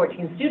 12 to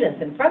 14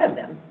 students in front of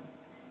them,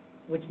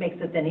 which makes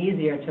it then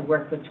easier to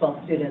work with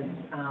 12 students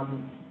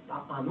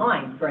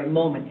online for a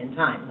moment in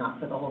time, not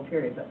for the whole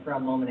period, but for a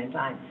moment in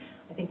time.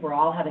 I think we're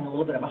all having a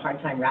little bit of a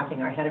hard time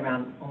wrapping our head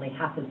around only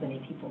half as many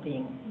people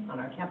being on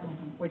our campus.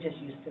 We're just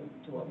used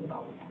to what we've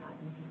always had.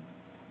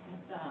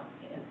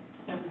 At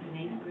 7th and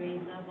 8th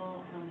grade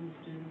level, how many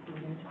students, we're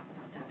going to talk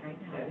about that right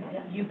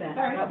now. You bet.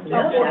 All right.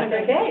 That's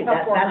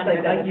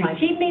okay. You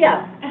teed me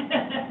up.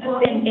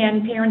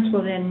 And parents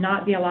will then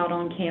not be allowed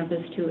on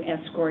campus to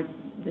escort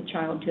the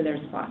child to their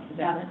spot. Is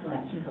that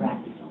correct? That's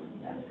correct.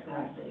 That is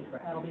correct.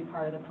 That'll be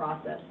part of the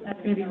process. That's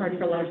going to be hard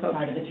for a lot of folks.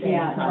 Part of the training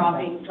Yeah,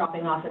 process.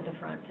 dropping off at the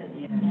front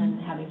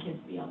and having kids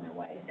be on their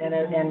way.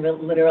 And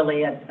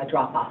literally a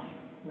drop-off,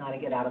 not a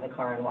get out of the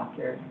car and walk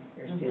your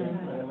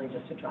students, literally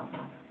just a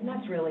drop-off. And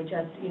that's really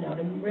just, you know,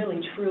 to really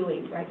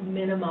truly, right,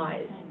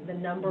 minimize the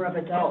number of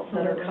adults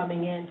that are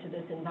coming into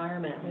this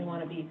environment. We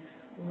want to be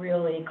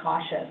really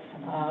cautious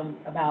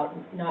about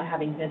not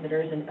having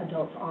visitors and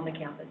adults on the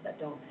campus that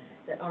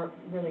aren't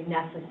really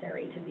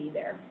necessary to be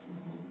there.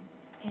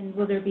 And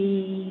will there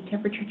be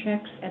temperature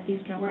checks at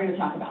these drop-offs? We're going to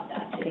talk about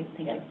that too. Okay,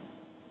 thank you.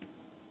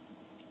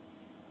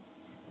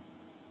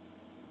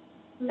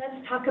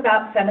 Let's talk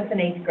about 7th and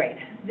 8th grade.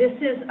 This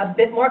is a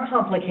bit more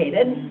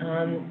complicated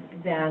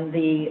than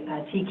the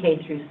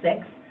TK through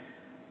 6.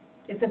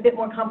 it's a bit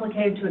more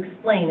complicated to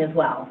explain as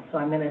well. So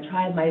I'm going to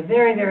try my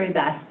very, very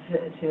best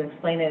to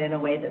explain it in a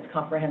way that's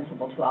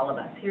comprehensible to all of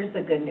us. Here's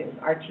the good news.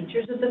 Our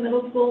teachers at the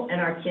middle school and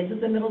our kids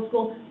at the middle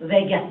school,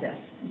 they get this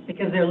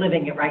because they're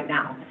living it right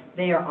now.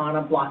 They are on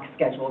a block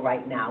schedule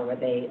right now where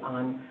they,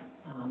 on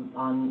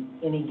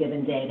any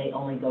given day, they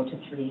only go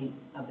to 3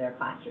 of their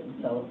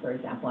classrooms. So, for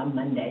example, on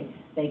Monday,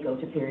 they go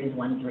to periods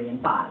 1, 3,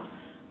 and 5.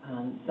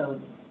 So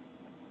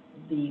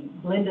the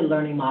blended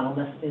learning model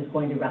is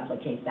going to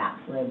replicate that,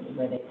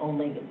 where they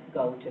only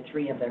go to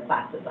 3 of their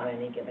classes on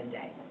any given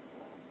day.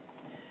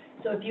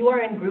 So if you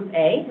are in Group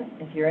A,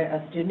 if you're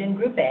a student in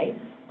Group A,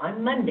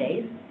 on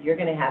Mondays, you're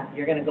going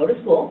to go to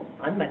school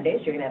on Mondays,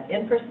 you're going to have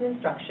in-person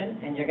instruction,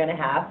 and you're going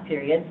to have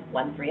periods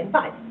 1, 3, and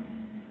 5.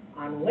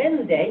 On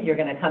Wednesday, you're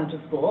going to come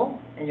to school,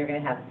 and you're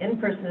going to have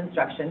in-person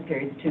instruction,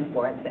 periods 2,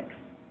 4, and 6.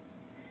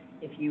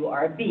 If you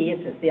are B,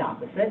 it's just the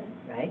opposite,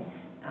 right?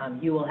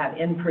 You will have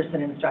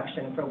in-person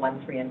instruction for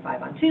 1, 3, and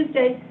 5 on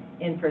Tuesday,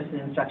 in-person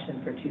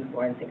instruction for 2,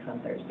 4, and 6 on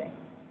Thursday.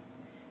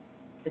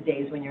 The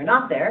days when you're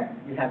not there,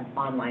 you have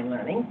online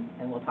learning,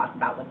 and we'll talk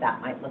about what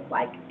that might look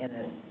like in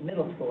a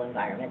middle school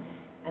environment.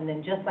 And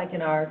then just like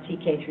in our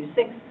TK through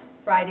 6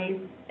 Fridays,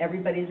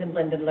 everybody's in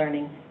blended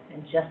learning,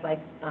 and just like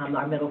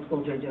our middle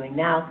schools are doing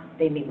now,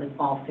 they meet with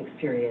all 6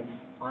 periods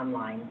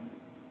online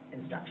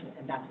instruction,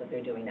 and that's what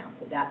they're doing now.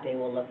 So that day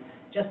will look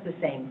just the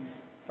same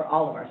for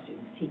all of our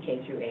students,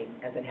 TK through 8,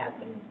 as it has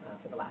been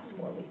for the last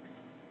 4 weeks.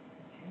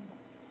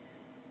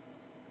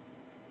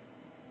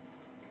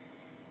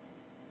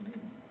 Okay.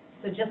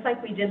 So just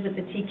like we did with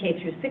the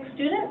TK through 6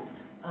 student,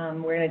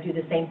 we're going to do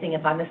the same thing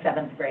if I'm a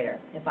 7th grader.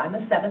 If I'm a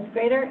 7th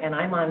grader and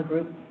I'm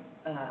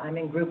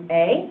in Group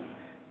A,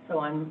 so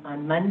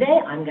on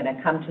Monday, I'm going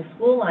to come to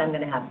school, and I'm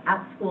going to have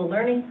at-school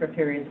learning for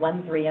periods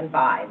 1, 3, and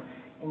 5.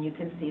 And you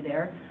can see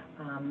there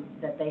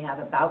that they have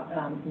about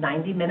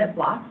 90-minute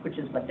blocks, which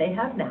is what they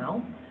have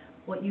now.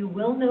 What you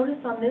will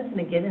notice on this, and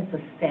again, it's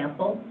a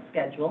sample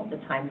schedule, the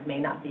times may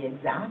not be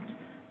exact,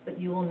 but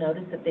you will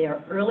notice that they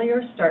are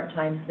earlier start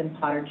times than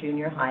Potter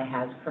Junior High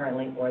has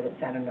currently, or that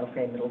San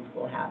Onofre Middle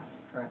School has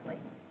currently.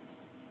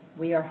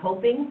 We are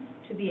hoping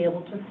to be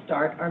able to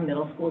start our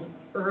middle schools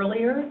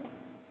earlier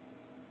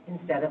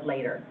instead of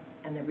later,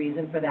 and the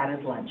reason for that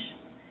is lunch.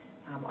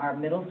 Our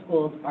middle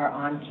schools are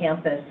on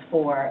campus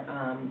for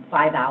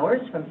 5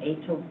 hours,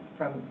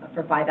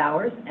 for 5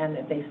 hours, and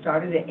if they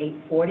started at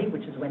 8:40,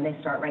 which is when they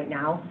start right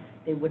now,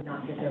 they would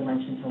not get their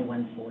lunch until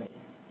 1:40.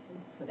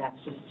 So that's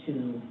just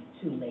too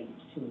late,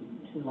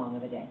 too long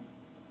of a day.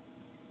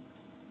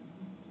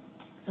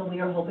 So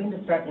we are hoping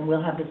to start, and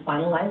we'll have this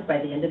finalized by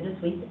the end of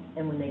this week,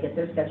 and when they get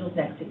their schedules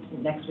next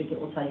week, it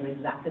will tell you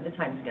exactly the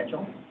time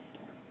schedule.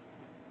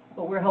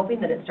 But we're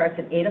hoping that it starts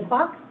at 8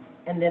 o'clock,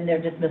 and then their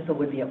dismissal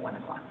would be at 1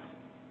 o'clock,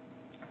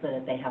 so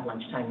that they have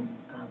lunchtime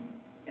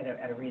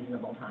at a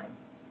reasonable time.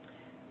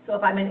 So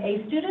if I'm an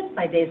A student,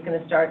 my day's going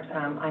to start,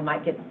 I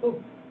might get,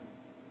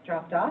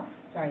 dropped off.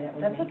 Sorry, that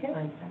was That's me. okay.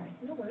 I'm sorry.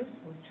 No worries.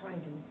 I was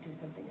trying to do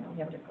something else.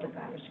 You have to click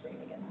on your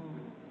screen again.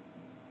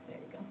 There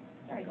you go.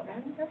 Sorry,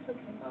 Ben. That's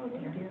okay. Oh,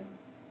 dear.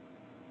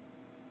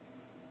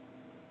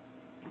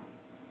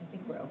 I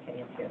think we're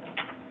okay up here,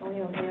 though. Are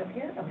we okay up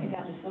here? Okay, You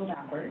have to go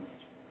backwards.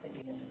 But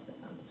you have to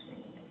click on the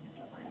screen again. You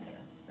have to find the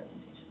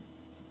presentation.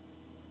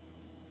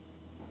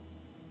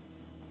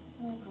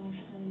 Oh,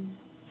 gosh.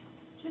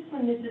 Just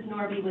when Mrs.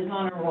 Norby was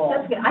on a roll.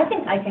 That's good. I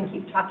think I can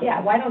keep talking. Yeah,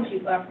 why don't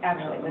you,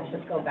 actually, let's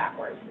just go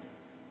backwards.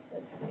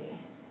 Let's see.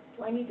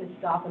 Do I need to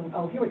stop and,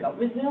 oh, here we go.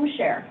 Resume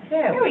share.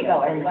 Here we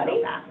go,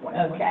 everybody.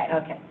 Okay.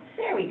 Okay.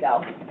 There we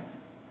go.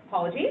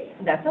 Apologies.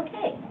 That's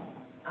okay.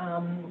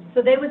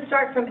 So they would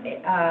start from,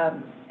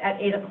 at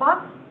 8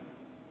 o'clock.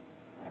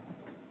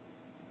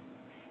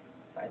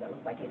 Sorry, that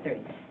looks like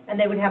 8:30. And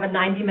they would have a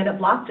 90-minute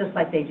block, just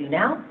like they do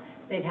now.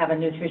 They'd have a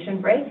nutrition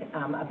break,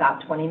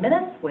 about 20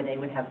 minutes, where they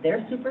would have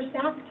their super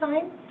snack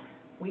time.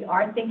 We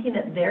are thinking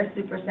that their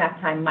super snack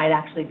time might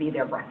actually be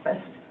their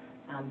breakfast.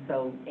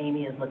 So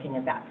Amy is looking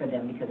at that for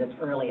them because it's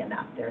early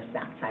enough. Their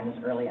snack time is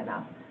early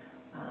enough.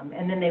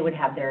 And then they would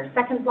have their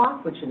second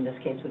block, which in this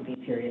case would be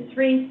period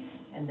 3,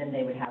 and then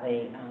they would have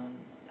a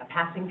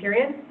passing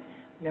period.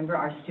 Remember,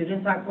 our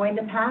students aren't going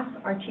to pass,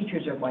 our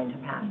teachers are going to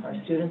pass. Our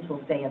students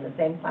will stay in the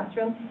same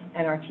classroom,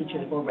 and our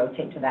teachers will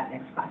rotate to that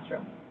next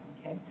classroom,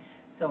 okay?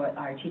 So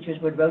our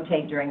teachers would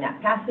rotate during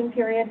that passing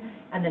period,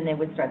 and then they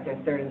would start their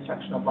third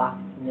instructional block.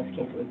 In this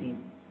case, it would be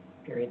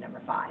period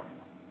number 5.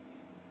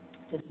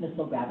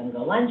 Dismissal, grab and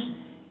go lunch,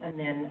 and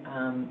then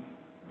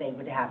they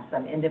would have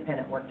some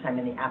independent work time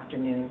in the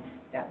afternoon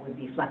that would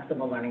be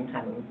flexible learning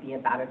time. It would be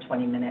about a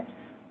 20-minute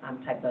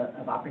type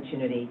of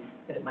opportunity,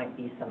 but it might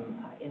be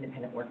some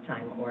independent work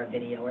time or a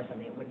video or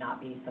something. It would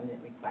not be something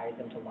that requires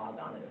them to log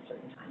on at a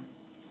certain time.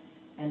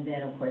 And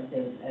then, of course,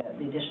 there's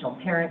the additional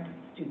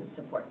parent-student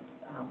support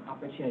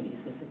opportunities.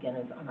 This, again,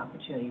 is an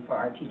opportunity for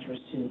our teachers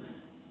to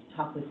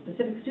talk with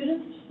specific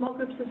students, small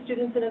groups of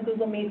students in a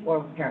Google Meet,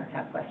 or parents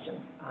have questions,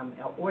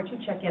 or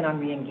to check in on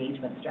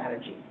re-engagement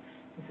strategies.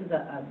 This is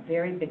a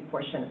very big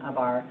portion of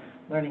our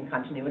learning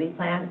continuity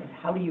plan, is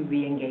how do you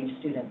re-engage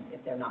students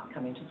if they're not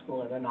coming to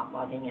school or they're not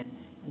logging in?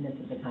 And this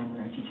is the time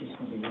when our teachers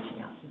can be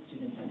reaching out to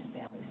students and to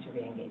families to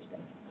re-engage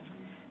them.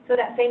 So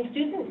that same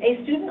student,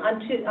 a student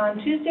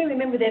on Tuesday,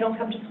 remember, they don't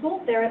come to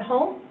school, they're at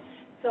home.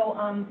 So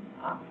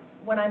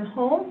when I'm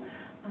home,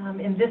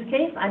 in this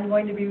case, I'm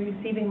going to be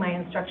receiving my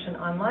instruction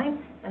online,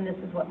 and this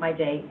is what my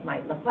day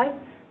might look like.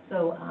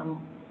 So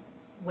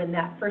when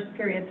that first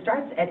period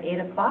starts at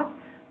 8 o'clock,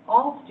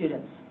 all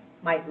students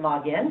might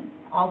log in.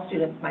 All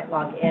students might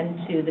log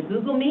into the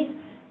Google Meet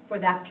for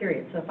that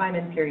period. So if I'm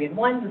in period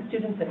 1, the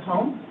students at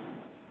home,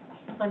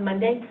 on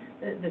Monday,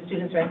 the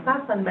students are in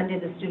class. On Monday,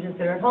 the students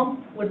that are at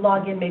home would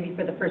log in maybe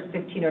for the first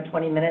 15 or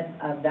 20 minutes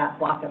of that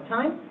block of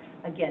time,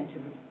 again,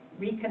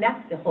 to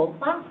reconnect the whole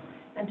class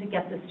and to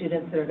get the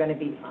students that are going to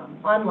be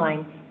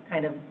online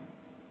kind of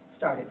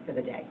started for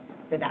the day,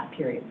 for that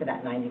period, for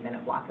that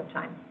 90-minute block of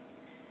time.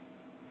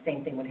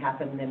 Same thing would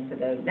happen then for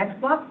the next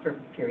block, for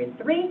period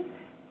 3.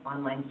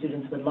 Online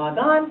students would log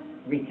on,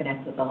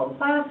 reconnect with the whole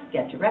class,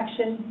 get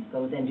direction,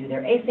 go then do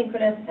their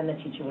asynchronous, and the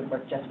teacher would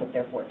work just with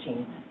their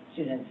 14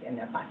 students in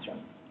their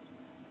classroom.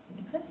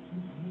 Make sense?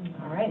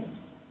 All right.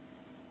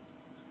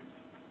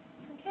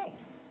 Okay.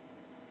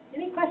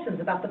 Any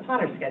questions about the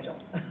Potter schedule?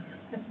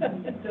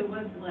 So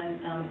was when,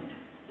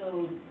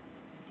 so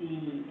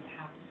the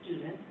half the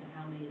students, and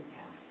how many is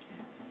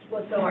half?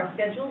 Well, so our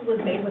schedule was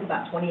made with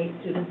about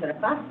 28 students in a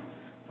class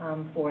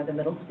for the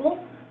middle school,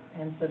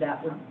 and so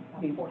that would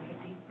be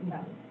 450.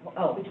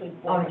 Oh,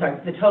 I'm sorry,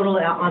 the total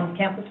on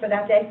campus for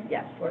that day?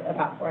 Yes, for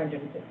about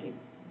 450.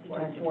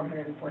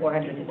 400 and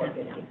 450.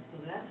 So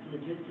that's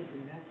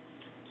logistically, that's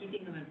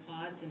keeping them in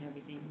pods and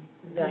everything.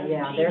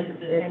 Yeah, there's,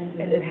 And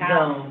it's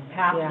zones.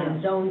 paths Yeah.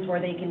 and zones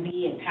where they can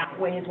be, and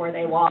pathways where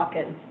they walk,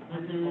 and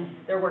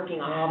Mm-hmm. they're working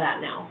on all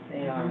that now.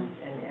 They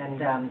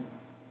are,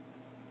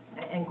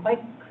 and quite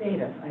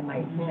creative, I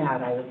might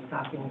add. I was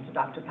talking to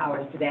Dr.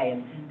 Powers today,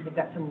 and they've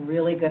got some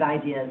really good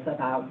ideas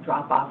about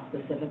drop-off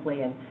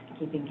specifically and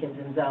keeping kids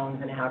in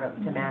zones and how to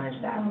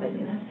manage that. But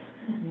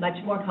it's much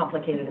more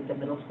complicated at the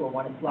middle school.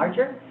 One, it's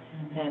larger,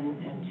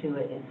 and two,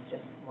 it's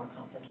just more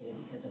complicated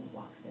because of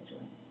block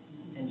scheduling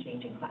and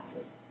changing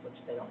classes, which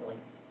they don't really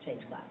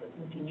change classes,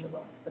 the teacher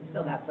will. But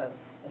still, that's a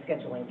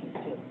scheduling piece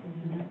too.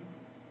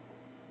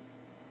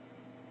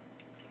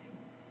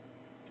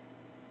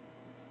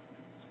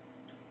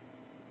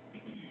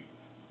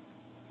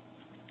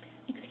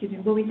 Excuse me,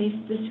 will we,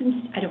 the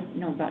students, I don't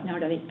know about now,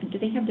 do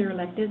they have their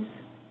electives?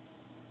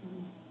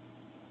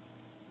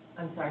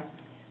 I'm sorry?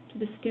 Do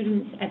the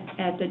students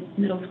at the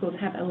middle schools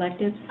have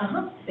electives?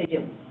 They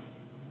do.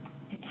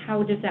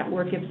 How does that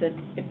work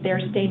if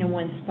they're staying in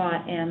one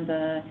spot and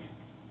the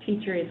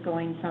teacher is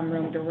going from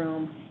room to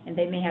room, and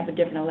they may have a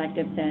different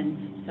elective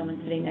than someone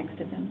sitting next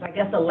to them? So I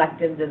guess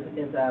electives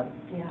is a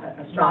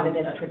strong, Not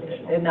in its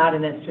traditional. not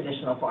in its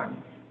traditional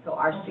form. So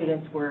our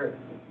students were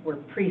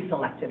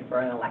pre-selected for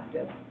an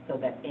elective, so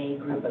that a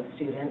group of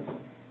students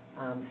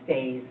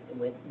stays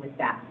with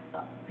that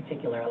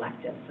particular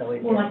elective. So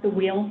it's More like the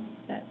wheel,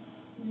 that?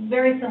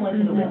 very similar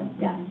to the wheel,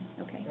 yes.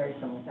 Okay. Very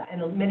similar to that.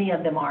 And many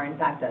of them are, in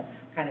fact, a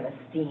kind of a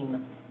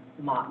STEAM,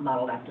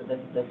 modeled after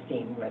the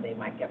STEAM, where they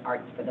might get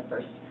arts for the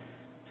first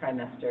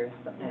trimester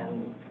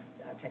and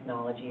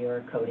technology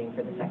or coding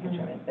for the second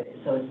trimester. But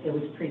so it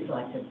was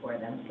pre-selected for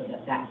them, so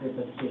that that group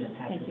of students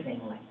had Thank the you.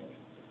 same elective.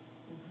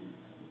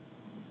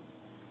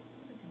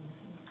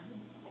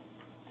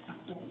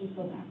 Just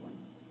go back one.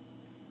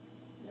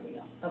 There we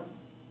go. Oh.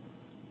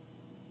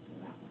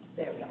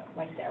 There we go,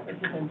 right there, which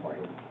is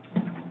important.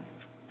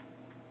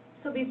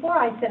 So before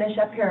I finish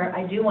up here,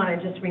 I do want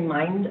to just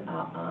remind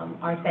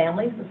our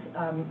families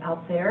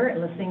out there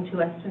listening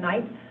to us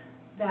tonight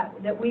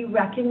that we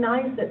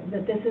recognize that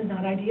this is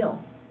not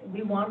ideal.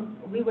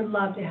 We would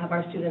love to have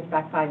our students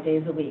back 5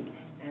 days a week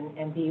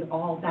and be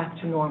all back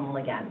to normal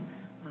again.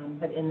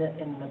 But in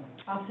the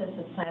process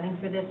of planning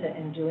for this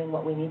and doing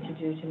what we need to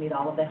do to meet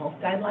all of the health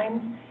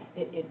guidelines,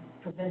 it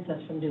prevents us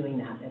from doing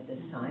that at this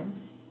time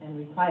and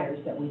requires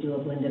that we do a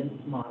blended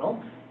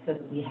model so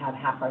that we have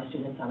half our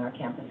students on our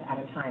campus at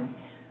a time.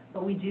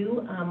 But we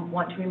do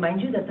want to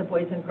remind you that the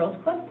Boys and Girls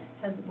Club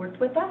has worked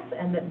with us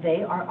and that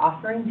they are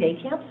offering day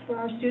camps for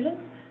our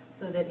students,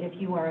 so that if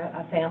you are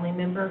a family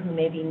member who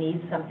maybe needs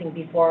something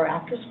before or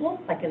after school,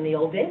 like in the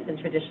old days in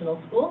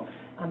traditional school,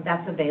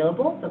 that's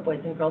available, the Boys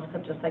and Girls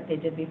Club, just like they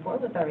did before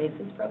with our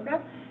ACES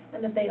program,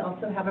 and that they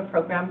also have a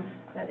program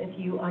that if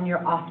you, on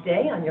your off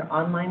day, on your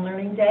online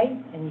learning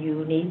day, and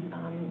you need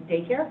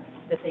daycare,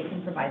 that they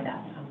can provide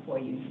that for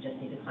you. You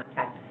just need to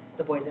contact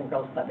the Boys and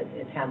Girls Club.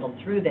 It's handled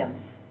through them,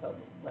 but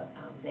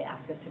they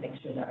asked us to make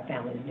sure that our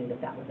families knew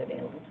that that was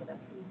available to them.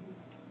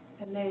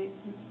 And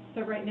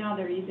so right now,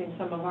 they're using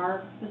some of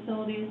our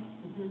facilities.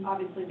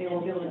 Obviously, they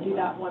won't be able to do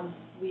that once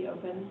we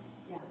open.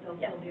 But they'll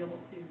Yeah. still be able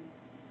to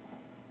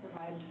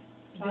provide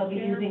They'll be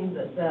childcare. using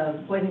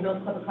the Boys and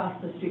Girls Club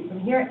across the street from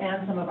here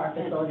and some of our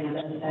facilities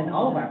and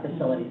all of our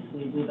facilities.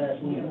 We've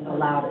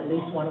allowed at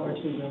least 1 or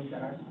 2 rooms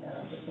at our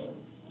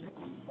facilities.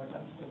 Or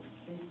some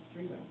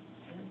 3 rooms.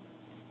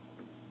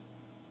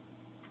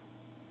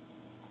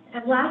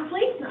 And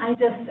lastly, I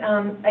just,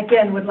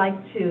 again, would like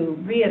to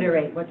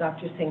reiterate what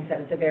Dr. Singh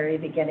said at the very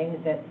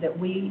beginning, that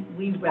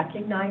we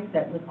recognize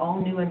that with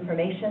all new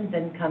information,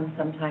 then comes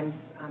sometimes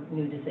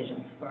new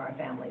decisions for our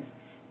families.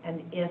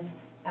 And if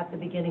at the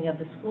beginning of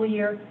the school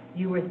year,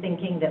 you were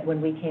thinking that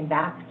when we came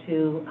back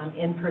to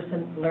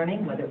in-person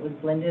learning, whether it was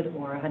blended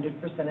or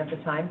 100% of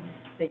the time,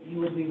 that you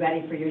would be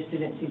ready for your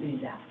student to do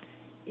that.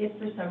 If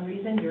for some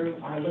reason you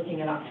are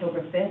looking at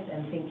October 5th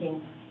and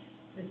thinking,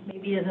 this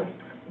maybe isn't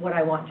what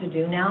I want to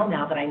do now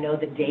that I know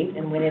the date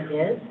and when it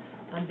is,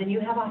 then you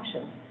have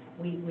options.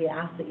 We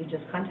ask that you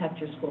just contact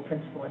your school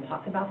principal and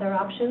talk about their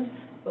options,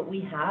 but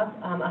we have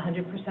a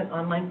 100%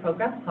 online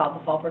program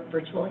called the Fallbrook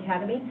Virtual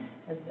Academy.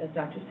 As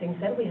Dr. Singh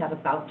said, we have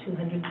about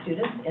 200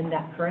 students in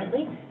that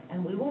currently,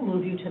 and we will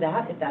move you to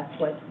that if that's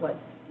what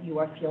you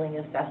are feeling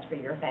is best for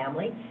your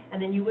family.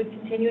 And then you would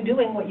continue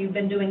doing what you've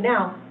been doing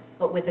now,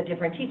 but with a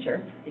different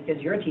teacher,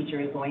 because your teacher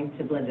is going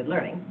to blended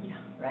learning,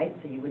 right?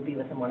 So you would be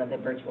with one of the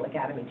virtual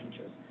academy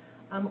teachers.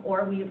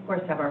 Or we, of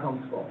course, have our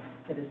homeschool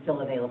that is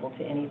still available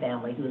to any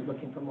family who is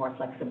looking for more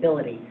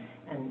flexibility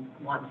and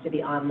wants to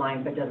be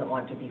online but doesn't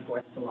want to be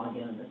forced to log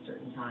in at a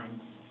certain time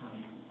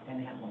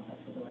and have more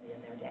flexibility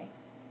in their day.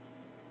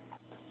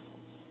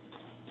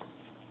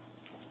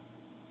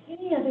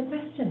 Any other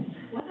questions?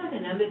 What are the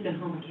numbers in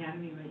Home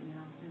Academy right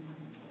now?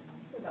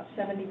 About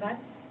 75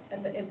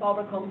 in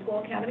Fallbrook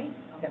Homeschool Academy?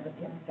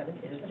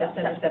 Just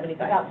under 75.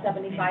 About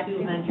 75.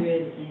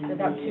 200 in.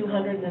 About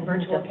 200 in the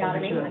virtual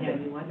academy. Virtual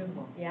Academy,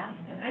 wonderful. Yeah.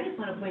 And I just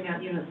want to point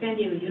out, San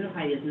Diego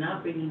Unified is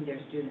not bringing their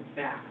students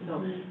back.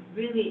 So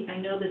really, I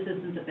know this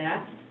isn't the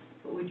best,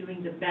 but we're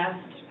doing the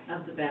best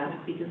of the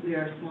best because we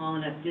are a small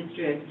enough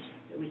district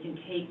that we can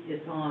take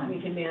this on.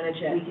 We can manage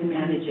it. We can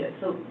manage it.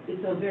 So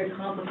it's a very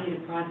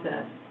complicated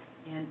process,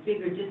 and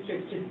bigger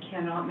districts just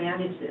cannot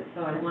manage this.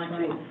 So I want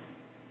to,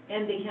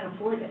 and they can't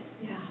afford it.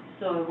 Yeah.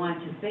 So I want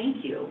to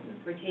thank you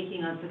for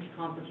taking on such a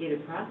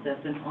complicated process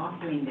and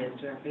offering this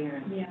to our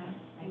parents. Yeah,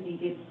 I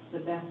think it's the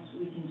best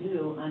we can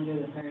do under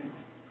the current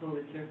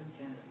COVID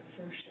circumstances.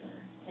 for sure.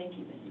 Thank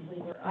you, Mrs.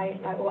 Lieber.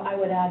 I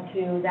would add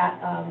to that,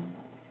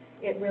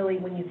 it really,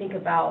 when you think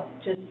about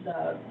just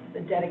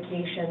the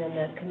dedication and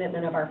the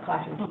commitment of our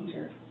classroom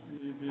teachers,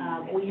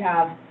 we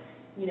have,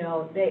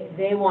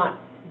 they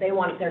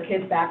want their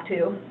kids back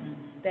too.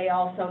 They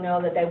also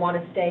know that they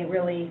want to stay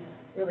really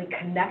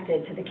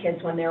connected to the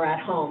kids when they're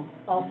at home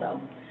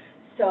also.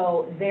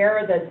 So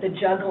they're the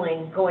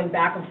juggling, going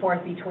back and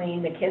forth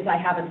between the kids I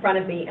have in front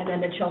of me and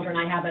then the children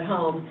I have at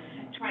home.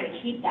 Trying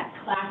to keep that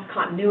class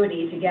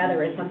continuity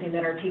together is something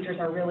that our teachers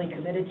are really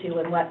committed to,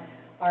 and what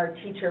our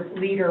teacher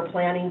leader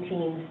planning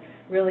teams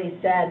really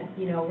said,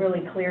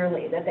 really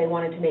clearly, that they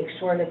wanted to make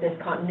sure that this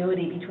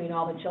continuity between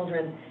all the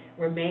children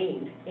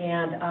remained.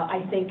 And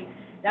I think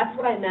that's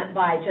what I meant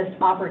by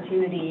just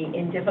opportunity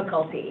in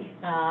difficulty,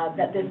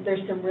 that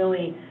there's some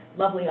really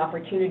lovely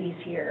opportunities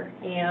here.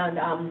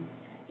 And,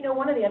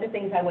 one of the other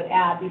things I would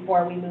add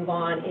before we move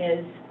on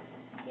is,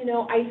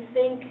 I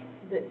think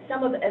that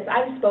as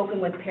I've spoken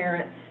with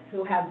parents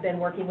who have been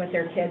working with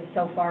their kids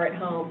so far at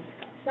home,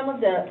 some of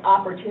the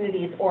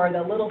opportunities or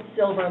the little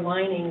silver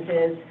linings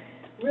is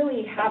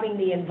really having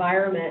the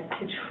environment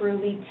to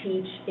truly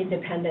teach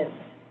independence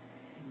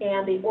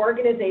and the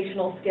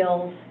organizational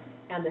skills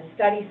and the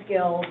study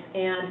skills,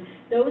 and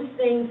those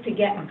things, to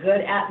get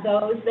good at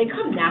those, they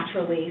come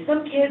naturally.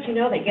 Some kids,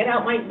 they get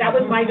out, that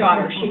was my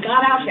daughter. She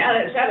got out, she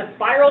had a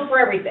spiral for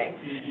everything.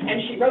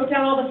 And she wrote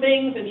down all the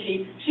things, and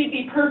she'd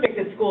be perfect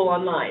at school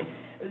online.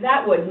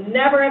 That would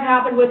never have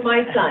happened with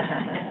my son.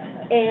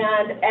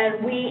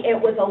 And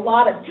it was a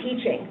lot of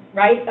teaching,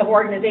 right, of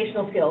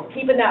organizational skills,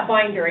 keeping that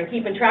binder and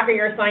keeping track of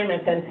your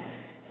assignments and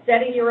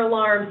setting your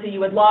alarm so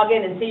you would log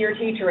in and see your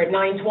teacher at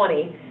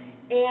 9:20.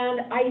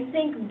 And I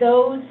think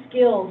those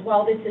skills,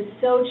 while this is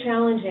so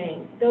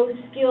challenging, those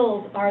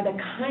skills are the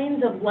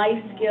kinds of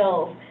life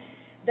skills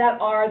that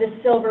are the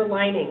silver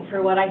lining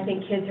for what I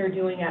think kids are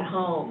doing at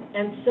home.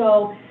 And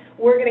so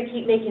we're going to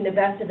keep making the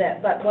best of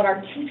it. But what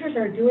our teachers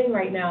are doing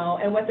right now,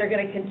 and what they're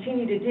going to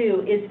continue to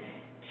do, is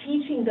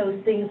teaching those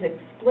things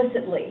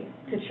explicitly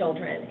to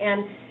children.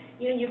 And,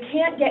 you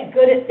can't get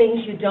good at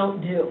things you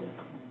don't do.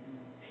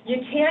 You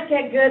can't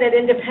get good at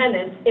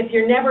independence if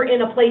you're never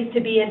in a place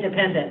to be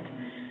independent.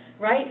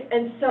 Right?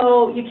 And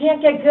so you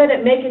can't get good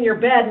at making your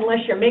bed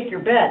unless you make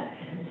your bed.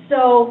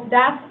 So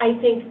I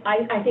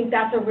think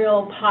that's a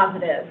real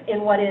positive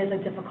in what is a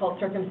difficult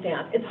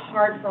circumstance. It's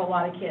hard for a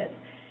lot of kids.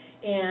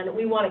 And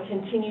we want to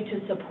continue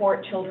to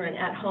support children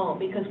at home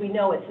because we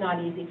know it's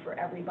not easy for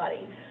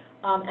everybody.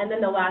 And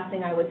then the last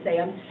thing I would say,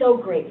 I'm so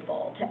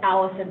grateful to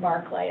Allison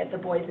Barclay at the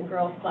Boys and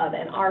Girls Club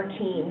and our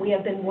team. We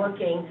have been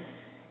working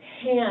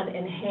hand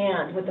in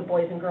hand with the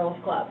Boys and Girls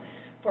Club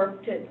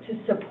to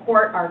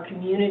support our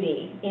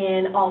community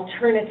in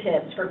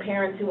alternatives for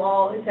parents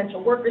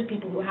essential workers,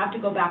 people who have to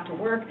go back to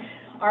work.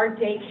 Our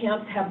day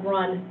camps have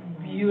run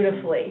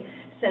beautifully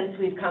since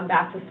we've come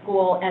back to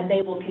school, and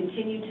they will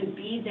continue to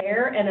be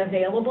there and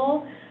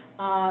available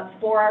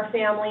for our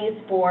families,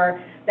 for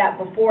that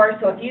before.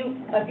 So if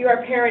you're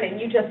a parent and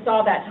you just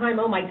saw that time,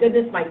 oh my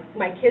goodness,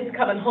 my kid's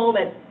coming home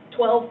at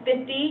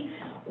 12:50,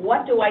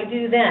 what do I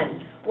do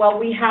then? Well,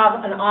 we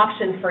have an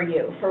option for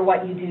you for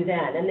what you do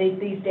then, and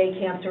these day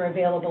camps are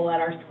available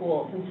at our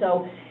schools. And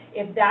so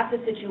if that's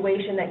a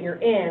situation that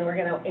you're in, we're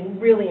going to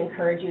really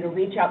encourage you to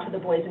reach out to the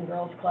Boys and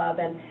Girls Club,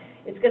 and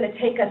it's going to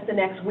take us the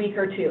next week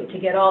or two to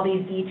get all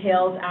these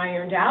details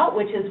ironed out,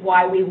 which is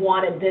why we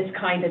wanted this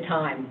kind of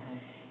time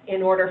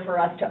in order for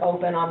us to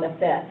open on the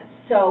 5th.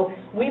 So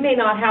we may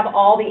not have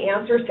all the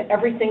answers to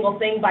every single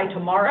thing by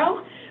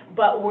tomorrow,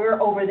 but we're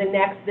over the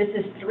next, this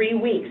is 3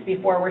 weeks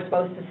before we're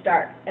supposed to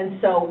start. And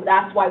so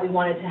that's why we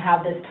wanted to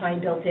have this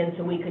time built in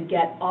so we could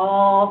get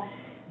all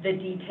the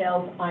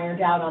details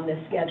ironed out on this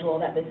schedule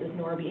that Mrs.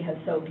 Norby has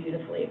so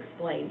beautifully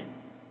explained.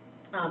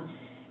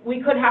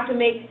 We could have to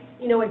make,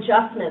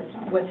 adjustments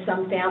with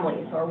some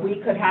families, or we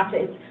could have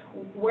to,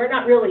 we're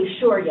not really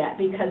sure yet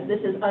because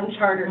this is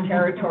uncharted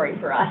territory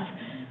for us.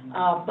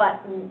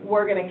 But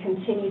we're going to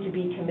continue to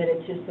be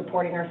committed to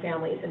supporting our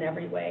families in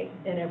every way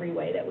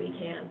that we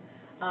can.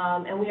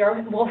 And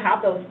we'll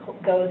have those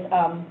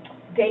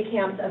day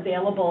camps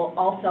available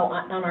also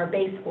on our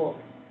base schools.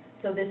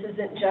 So this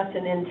isn't just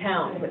an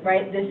in-town,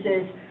 right? This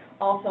is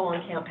also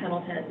on Camp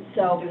Pendleton.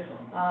 So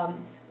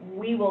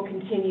we will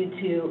continue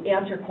to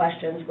answer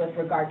questions with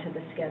regard to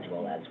the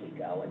schedule as we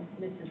go.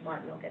 And Mrs.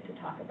 Martin will get to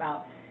talk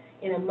about,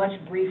 in a much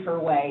briefer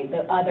way,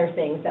 the other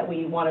things that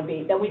we want to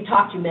be, that we've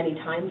talked to you many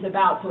times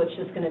about, so it's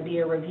just going to be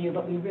a review.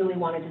 But we really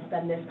wanted to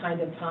spend this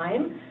kind of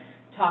time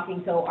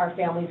talking so our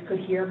families could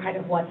hear kind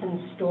of what's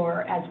in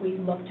store as we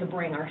look to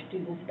bring our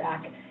students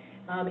back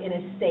in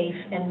a safe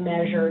and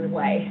measured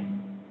way.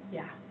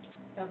 Yeah.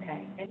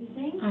 Okay.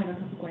 Anything? I don't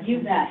have a question.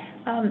 You bet.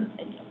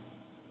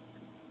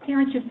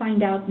 Parents who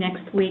find out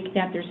next week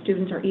that their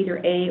students are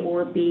either A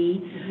or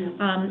B,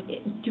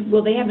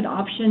 will they have an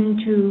option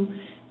to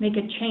make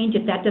a change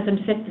if that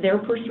doesn't fit their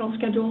personal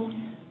schedule?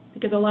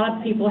 Because a lot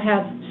of people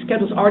have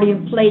schedules already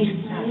in place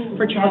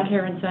for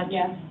childcare and such.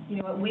 Yes. You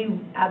know what, we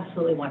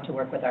absolutely want to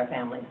work with our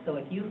families. So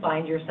if you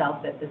find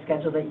yourself that the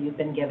schedule that you've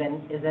been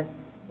given isn't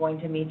going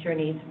to meet your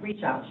needs,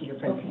 reach out to your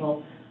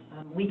principal.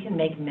 We can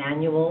make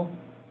manual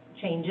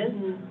changes.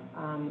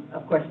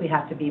 Of course, we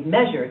have to be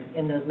measured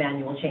in those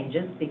manual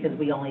changes because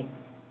we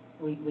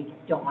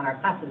don't want our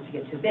classes to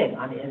get too big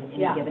on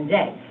in a given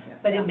day.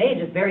 But it may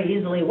just very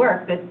easily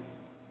work that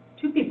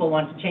two people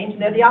want to change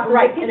and they're the opposite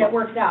Right, people. and it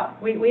works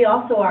out. We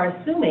also are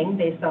assuming,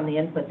 based on the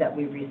input that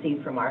we've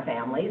received from our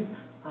families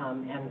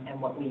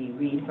and what we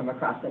read from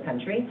across the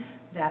country,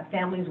 that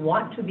families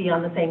want to be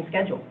on the same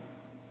schedule.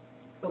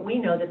 But we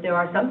know that there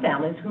are some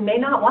families who may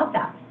not want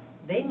that.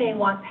 They may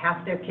want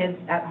half their kids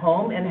at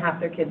home and half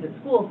their kids at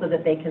school so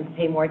that they can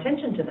pay more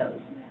attention to those.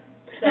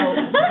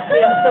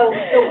 So,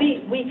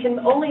 we can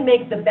only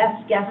make the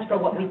best guess for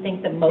what we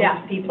think the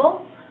most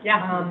people.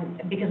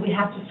 Because we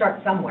have to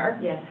start somewhere.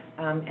 Yes.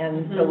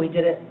 And so we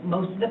did it,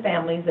 most of the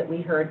families that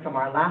we heard from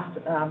our last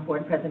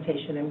board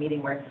presentation and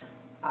meeting were,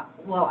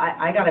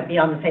 I got to be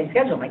on the same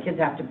schedule. My kids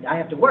I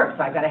have to work,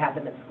 so I've got to have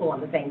them at school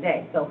on the same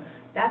day. So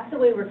that's the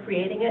way we're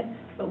creating it,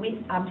 but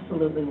we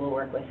absolutely will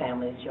work with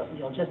families.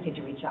 You'll just need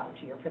to reach out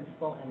to your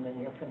principal, and then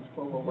your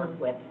principal will work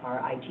with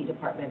our IT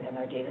department and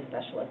our data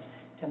specialists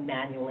to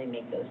manually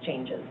make those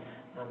changes,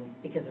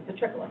 because it's a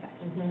trickle effect.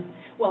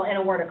 Well, and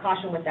a word of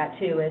caution with that,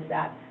 too, is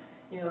that,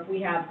 if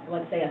we have,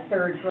 let's say, a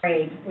third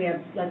grade, we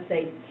have, let's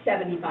say,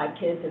 75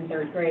 kids in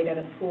third grade at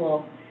a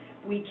school,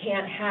 we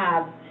can't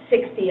have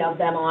 60 of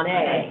them on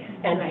A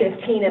and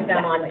 15 of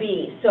them on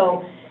B.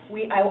 So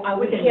we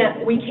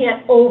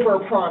can't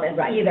overpromise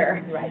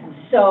either. Right.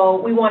 So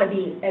we want to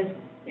be as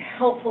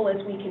helpful as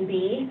we can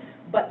be,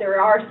 but there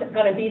are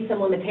going to be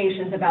some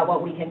limitations about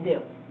what we can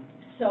do.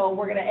 So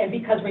we're going to, and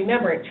because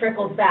remember, it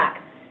trickles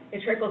back.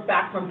 It trickles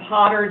back from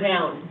Potter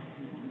down,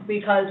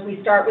 because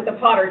we start with the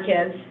Potter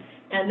kids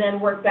and then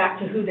work back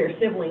to who their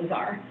siblings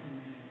are.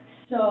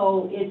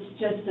 So it's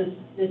just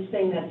this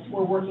thing that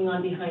we're working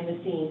on behind the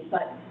scenes,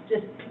 but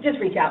just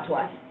reach out to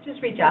us.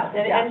 Just reach out,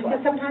 and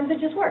because sometimes it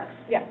just works.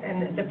 Yeah.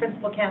 And the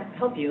principal can't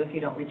help you if you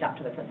don't reach out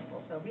to the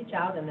principal. So reach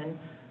out, and then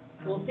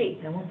We'll see.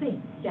 And we'll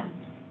see. Yeah.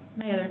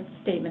 My other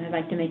statement I'd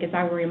like to make is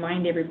I will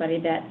remind everybody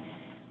that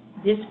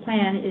this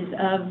plan is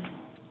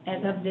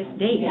as of this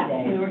date. Yeah,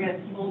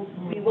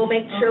 we will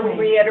make sure we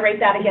reiterate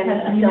that again,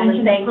 Mrs.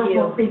 Stillman, thank you.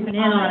 Purple creeping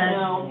in on us.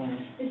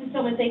 Mrs.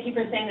 Stillman, thank you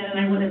for saying that,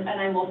 and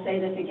I will say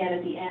this again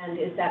at the end,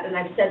 is that, and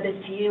I've said this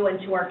to you and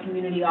to our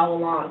community all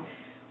along,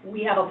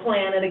 we have a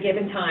plan at a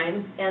given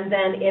time, and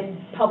then if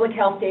public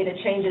health data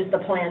changes, the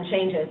plan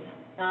changes.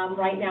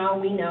 Right now,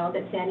 we know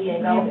that San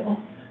Diego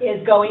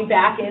is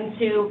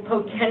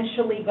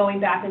potentially going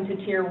back into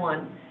Tier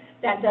 1.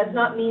 That does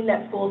not mean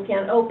that schools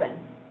can't open.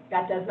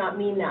 That does not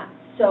mean that.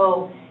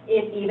 So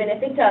even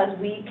if it does,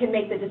 we can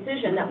make the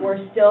decision that we're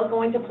still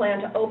going to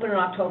plan to open on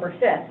October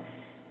 5th.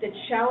 The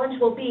challenge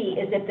will be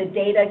is if the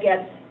data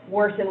gets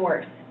worse and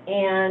worse.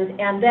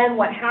 And then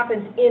what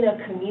happens in a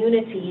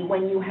community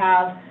when you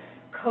have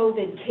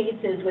COVID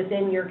cases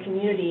within your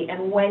community,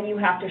 and when you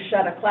have to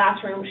shut a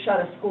classroom,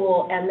 shut a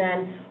school, and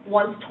then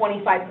once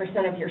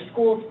 25% of your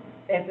schools,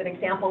 as an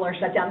example, are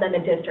shut down, then the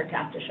district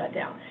has to shut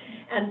down.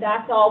 And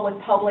that's all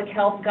with public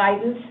health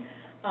guidance,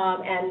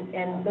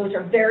 and those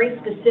are very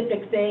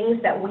specific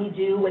things that we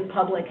do with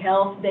public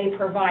health. They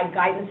provide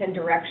guidance and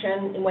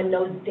direction when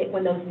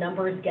those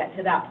numbers get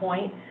to that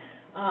point.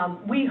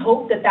 We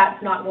hope that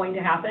that's not going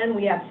to happen.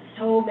 We have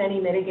so many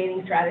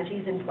mitigating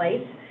strategies in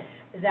place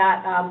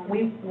that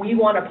we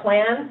want to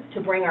plan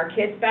to bring our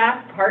kids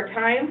back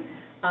part-time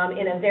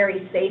in a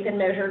very safe and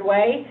measured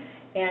way,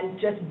 and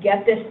just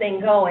get this thing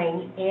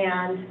going,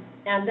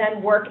 and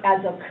then work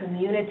as a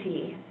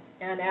community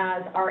and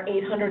as our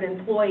 800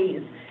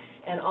 employees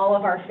and all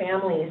of our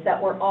families,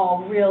 that we're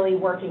all really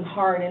working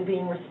hard and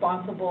being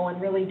responsible and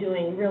really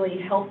doing really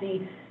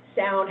healthy,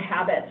 sound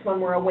habits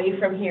when we're away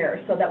from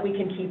here, so that we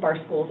can keep our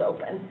schools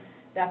open.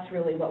 That's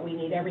really what we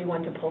need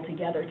everyone to pull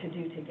together to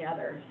do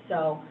together.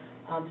 So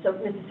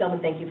Mrs.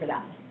 Stillman, thank you for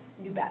that.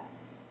 You bet.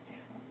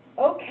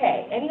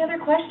 Okay, any other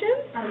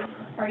questions?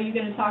 Are you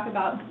going to talk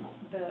about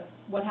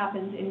what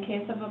happens in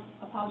case of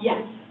a positive?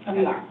 Yes, Okay.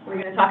 we are.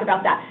 We're going to talk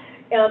about that.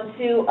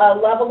 To a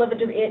level of,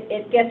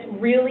 it gets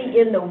really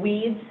in the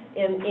weeds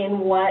in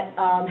what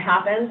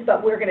happens,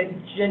 but we're going to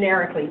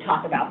generically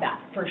talk about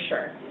that for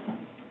sure.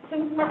 So,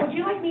 Mrs. Mark, would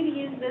you like me to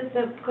use this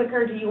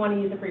clicker, or do you want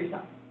to use it for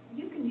yourself?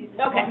 You can use it.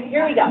 Okay,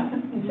 here we go.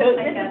 So,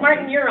 Mrs.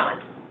 Martin, you're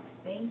on.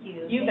 Thank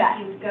you. You bet.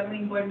 Thank you,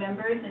 governing board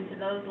members, and to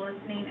those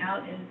listening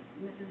out, as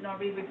Mrs.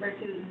 Norby referred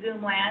to,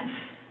 Zoom land.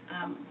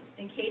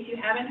 In case you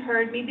haven't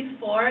heard me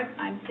before,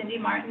 I'm Cindy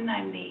Martin.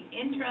 I'm the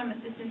interim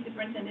assistant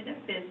superintendent of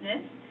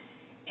business,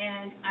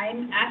 and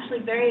I'm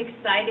actually very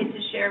excited to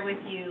share with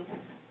you.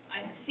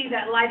 I see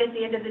that light at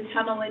the end of the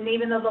tunnel, and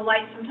even though the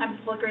light sometimes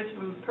flickers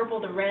from purple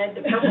to red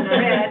to purple to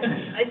red,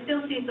 I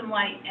still see some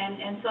light,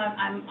 and so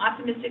I'm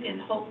optimistic and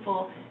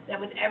hopeful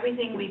that with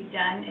everything we've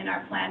done in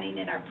our planning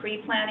and our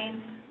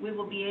pre-planning, we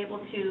will be able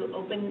to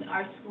open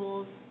our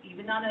schools,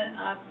 even on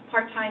a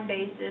part-time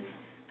basis,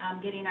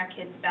 getting our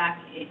kids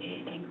back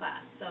in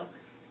class. So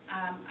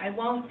I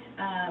won't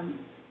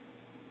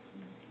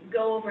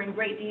go over in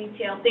great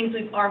detail things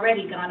we've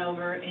already gone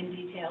over in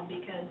detail,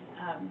 because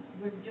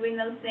we're doing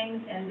those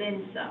things and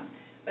then some.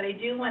 But I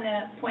do want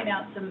to point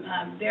out some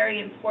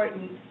very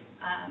important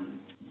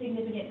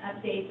significant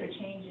updates or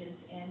changes,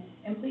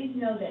 and please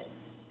know that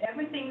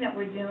everything that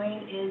we're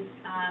doing is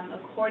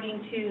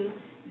according to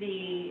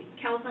the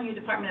California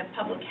Department of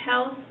Public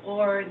Health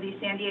or the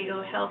San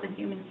Diego Health and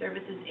Human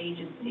Services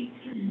Agency.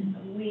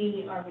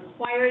 We are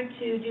required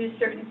to do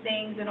certain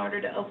things in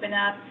order to open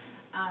up.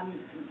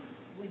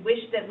 We wish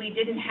that we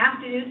didn't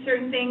have to do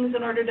certain things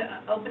in order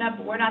to open up,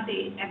 but we're not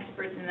the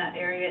experts in that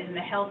area, in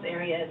the health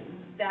area.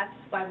 That's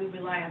why we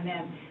rely on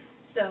them.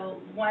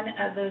 So one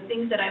of the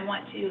things that I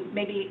want to,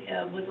 maybe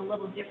was a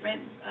little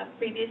different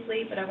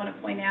previously, but I want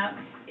to point out,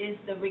 is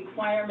the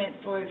requirement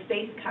for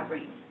face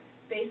coverings.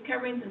 Face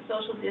coverings and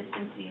social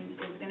distancing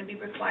is going to be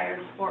required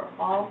for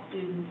all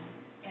students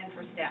and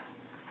for staff.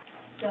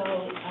 So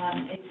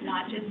it's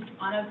not just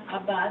on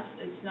a bus,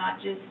 it's not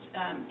just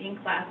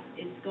in class,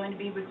 it's going to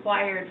be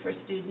required for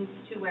students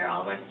to wear,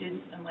 all of our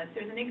students, unless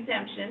there's an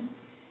exemption,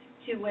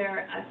 to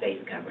wear a face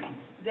covering.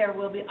 There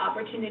will be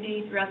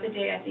opportunities throughout the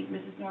day, I think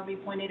Mrs.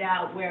 Norby pointed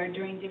out, where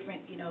during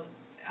different,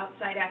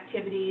 outside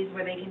activities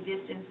where they can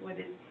distance, where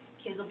the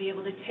kids will be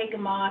able to take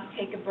them off,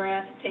 take a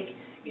breath,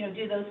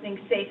 do those things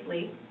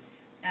safely.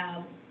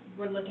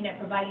 We're looking at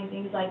providing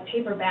things like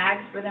paper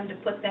bags for them to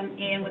put them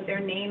in with their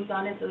names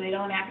on it so they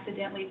don't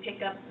accidentally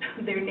pick up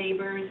their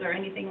neighbors or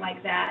anything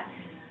like that.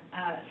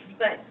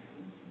 But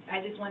I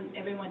just want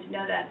everyone to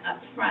know that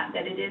up front,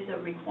 that it is a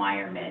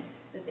requirement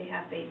that they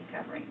have face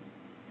covering.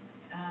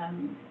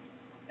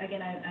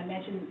 Again, I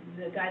mentioned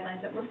the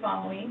guidelines that we're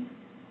following.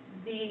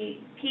 The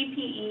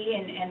PPE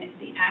and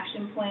the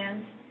action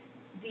plans,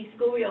 the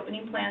school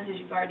reopening plans, as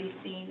you've already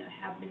seen,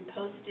 have been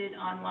posted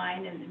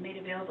online and made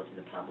available to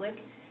the public.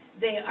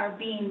 They are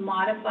being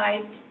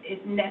modified,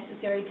 if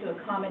necessary, to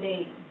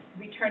accommodate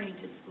returning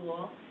to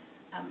school.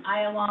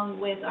 I, along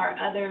with our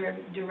other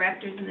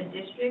directors in the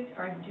district,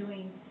 are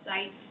doing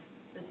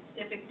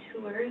site-specific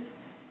tours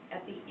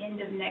at the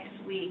end of next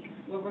week,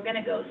 where we're going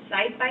to go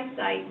site by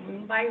site,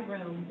 room by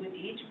room, with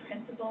each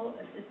principal,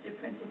 assistant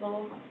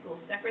principal, school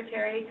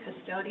secretary,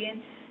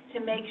 custodian, to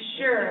make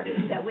sure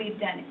that we've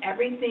done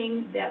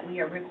everything that we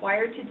are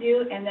required to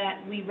do and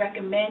that we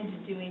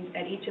recommend doing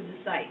at each of the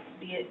sites,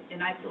 be it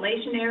an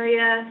isolation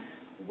area,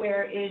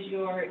 where is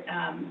your,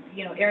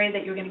 area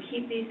that you're going to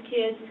keep these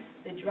kids,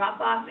 the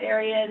drop-off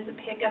areas, the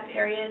pickup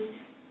areas,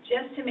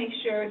 just to make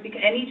sure, because,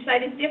 and each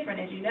site is different,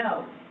 as you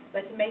know,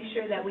 but to make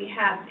sure that we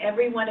have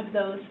every one of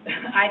those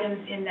items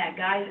in that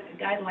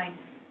guideline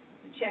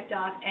checked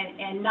off,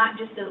 and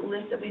not just a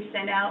list that we've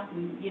sent out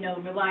and,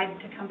 relied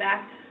to come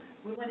back.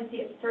 We want to see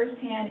it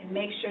firsthand and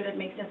make sure that it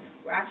makes sense.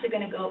 We're actually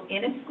going to go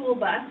in a school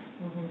bus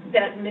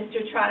that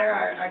Mr. Trotter,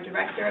 our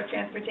Director of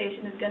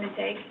Transportation, is going to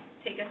take,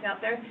 take us out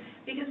there,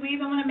 because we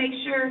even want to make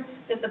sure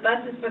that the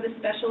buses for the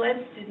special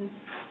ed students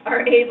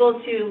are able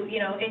to, you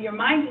know, in your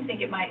mind you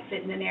think it might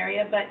fit in an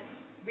area, but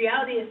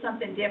reality is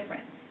something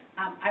different.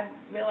 I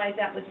realized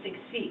that was 6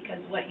 feet,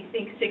 because what you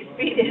think 6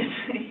 feet is,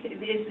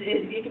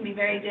 it can be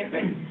very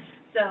different.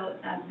 So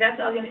that's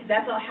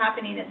all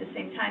happening at the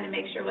same time to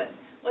make sure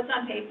what's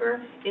on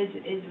paper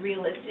is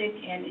realistic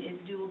and is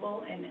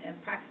doable and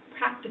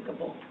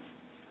practicable.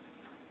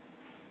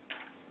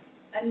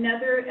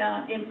 Another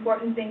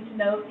important thing to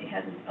note, it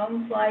has its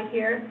own slide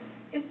here.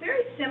 It's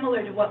very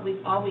similar to what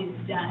we've always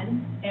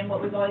done and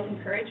what we've always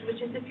encouraged,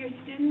 which is if your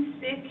student's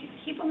sick,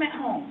 keep them at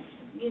home.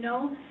 You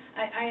know,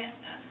 I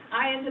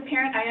as a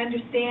parent, I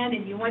understand,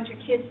 and you want your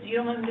kids, you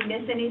don't want them to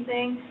miss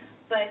anything,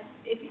 but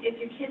if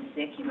your kid's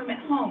sick, keep them at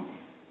home.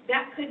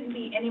 That couldn't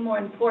be any more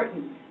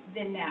important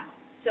than now.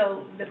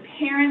 So the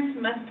parents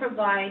must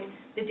provide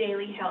the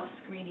daily health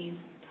screenings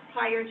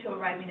prior to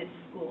arriving at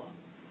school.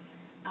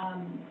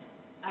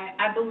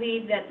 I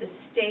believe that the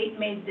state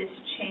made this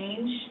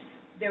change.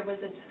 There was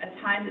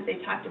a time that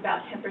they talked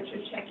about temperature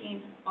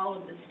checking all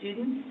of the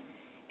students,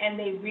 and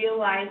they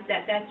realized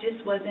that that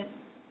just wasn't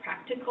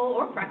practical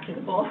or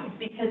practicable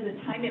because the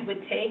time it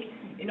would take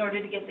in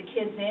order to get the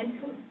kids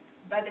in.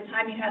 By the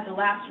time you had the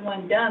last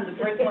one done, the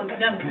first one's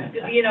done,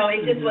 you know,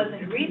 it just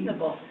wasn't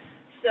reasonable.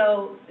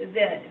 So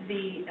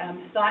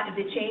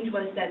the change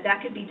was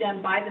that could be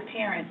done by the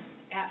parents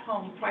at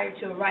home prior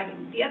to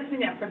arriving. The other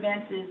thing that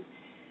prevents is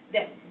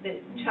that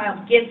the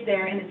child gets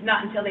there and it's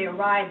not until they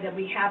arrive that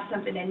we have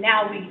something, and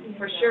now we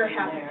for sure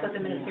have to put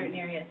them in a certain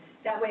area.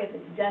 That way, if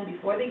it's done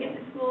before they get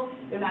to school,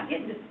 they're not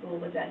getting to school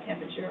with that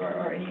temperature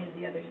or any of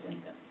the other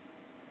symptoms.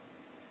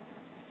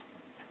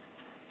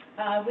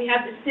 We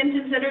have the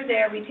symptoms that are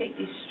there. We take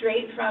these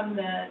straight from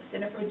the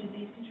Center for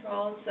Disease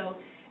Control. So,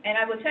 and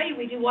I will tell you,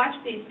 we do watch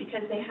these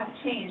because they have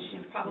changed.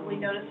 You've probably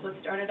noticed what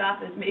started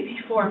off as maybe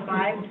 4 or 5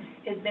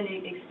 has been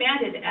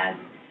expanded as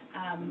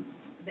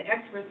the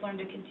experts learn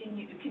to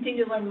continue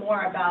to learn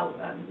more about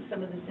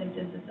some of the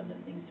symptoms and some of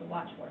the things to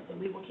watch for. So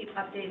we will keep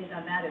updated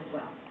on that as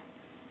well.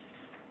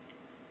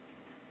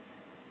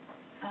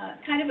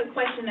 Kind of a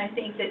question I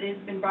think that has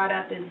been brought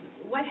up is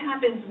what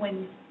happens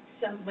when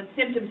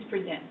symptoms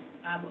present?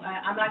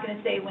 I'm not going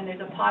to say when there's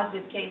a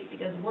positive case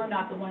because we're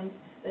not the ones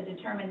that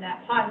determine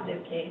that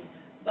positive case,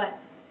 but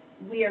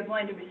we are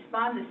going to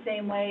respond the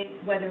same way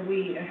whether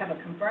we have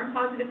a confirmed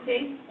positive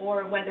case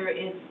or whether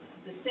it's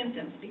the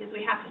symptoms, because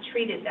we have to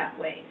treat it that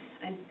way.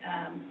 And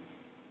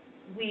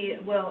we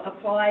will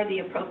apply the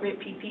appropriate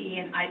PPE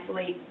and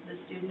isolate the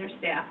student or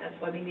staff. That's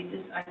why we need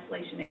this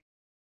isolation.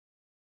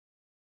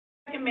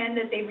 I recommend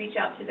that they reach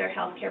out to their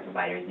healthcare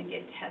providers and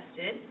get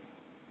tested.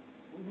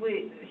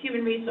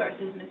 Human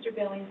Resources, Mr.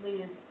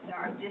 Billingsley is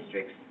our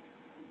district's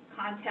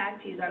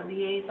contact. He's our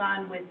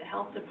liaison with the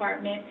health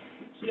department.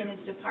 He and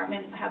his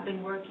department have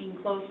been working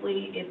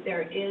closely. If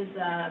there is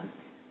a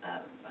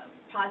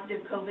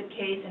positive COVID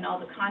case and all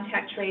the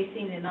contact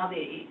tracing and all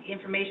the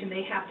information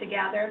they have to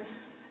gather,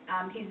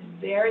 he's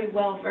very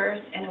well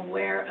versed and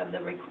aware of the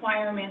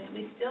requirements.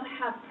 We still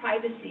have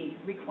privacy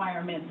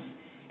requirements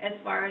as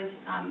far as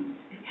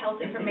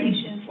health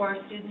information for our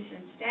students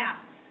and staff.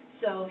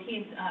 So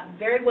he's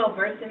very well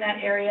versed in that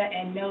area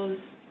and knows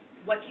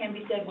what can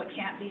be said, what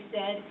can't be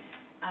said,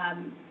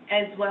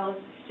 as well as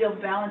still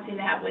balancing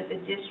that with the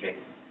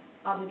district's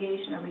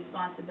obligation or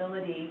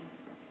responsibility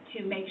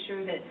to make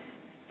sure that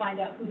find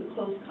out who the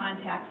close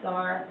contacts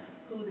are,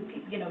 who the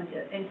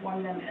to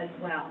inform them as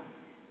well.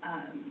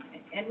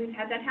 And we've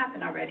had that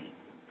happen already.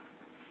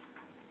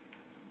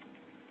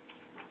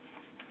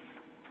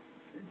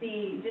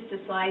 Just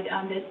a slide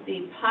on this,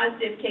 the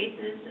positive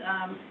cases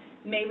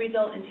may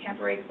result in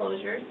temporary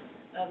closures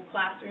of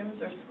classrooms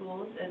or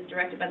schools as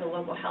directed by the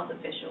local health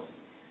officials.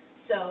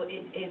 So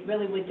it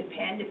really would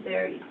depend if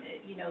they're,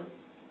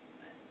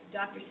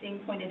 Dr. Singh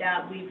pointed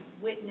out, we've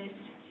witnessed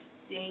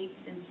states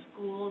and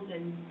schools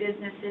and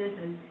businesses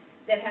and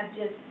that have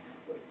just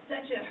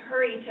such a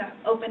hurry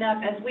to open up,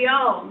 as we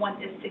all want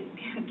this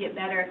to get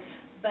better,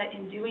 but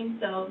in doing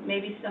so,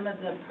 maybe some of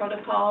the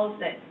protocols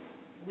that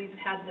we've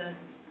had the,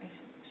 I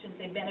shouldn't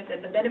say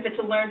benefit, but benefit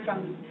to learn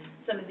from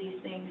some of these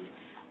things,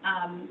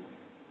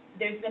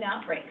 there's been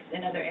outbreaks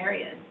in other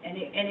areas, and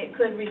it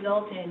could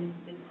result in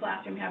this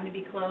classroom having to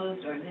be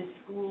closed or this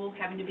school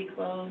having to be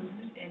closed,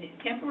 and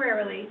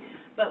temporarily,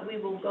 but we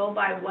will go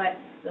by what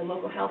the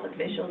local health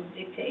officials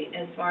dictate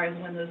as far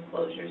as when those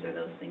closures or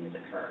those things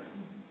occur.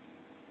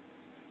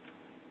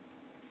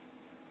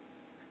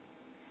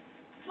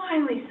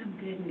 Finally, some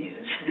good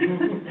news.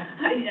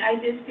 I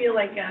just feel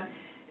like,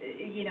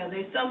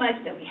 there's so much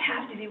that we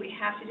have to do,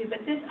 but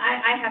this,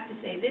 I have to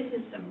say, this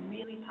is some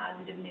really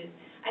positive news.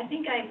 I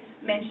think I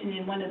mentioned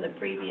in one of the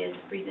previous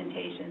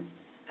presentations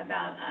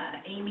about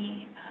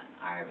Amy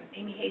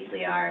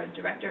Hastley, our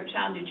Director of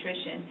Child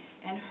Nutrition,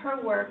 and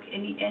her work,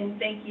 and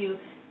thank you,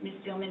 Ms.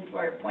 Dillman,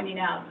 for pointing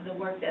out the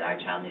work that our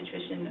child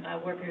nutrition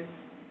workers,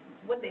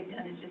 what they've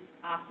done is just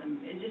awesome.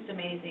 It's just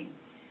amazing.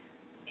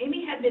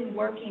 Amy had been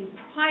working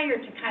prior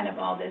to kind of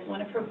all this.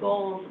 One of her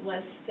goals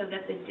was so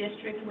that the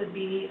district would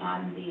be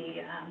on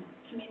the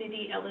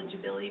Community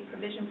Eligibility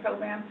Provision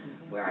Program,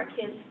 where our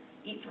kids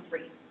eat for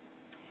free.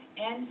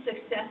 And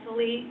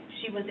successfully,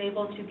 she was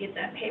able to get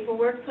that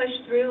paperwork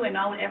pushed through and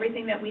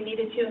everything that we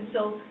needed to. And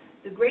so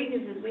the great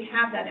news is we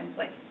have that in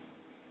place.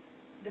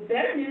 The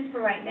better news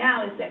for right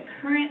now is that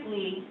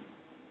currently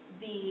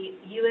the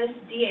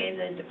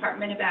USDA, the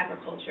Department of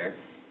Agriculture,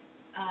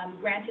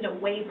 granted a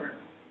waiver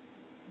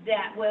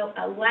that will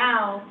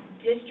allow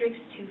districts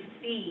to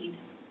feed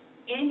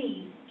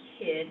any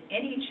kid,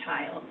 any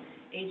child,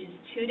 ages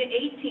 2 to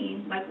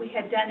 18, like we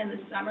had done in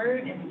the summer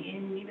and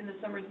even the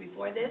summers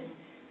before this.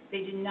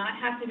 They do not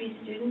have to be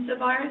students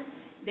of ours.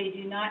 They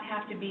do not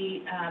have to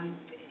be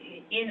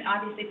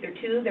obviously if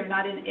they're 2, they're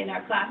not in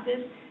our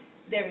classes.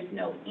 There's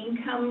no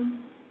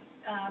income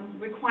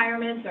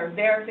requirements or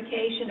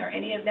verification or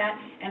any of that,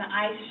 and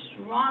I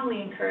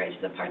strongly encourage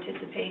the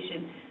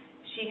participation.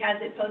 She has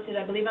it posted,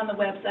 I believe, on the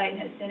website and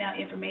has sent out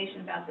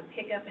information about the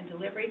pickup and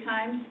delivery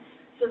times.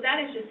 So that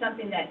is just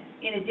something that,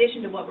 in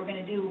addition to what we're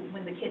going to do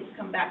when the kids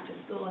come back to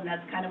school, and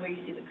that's kind of where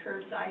you see the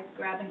curbside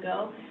grab and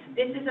go,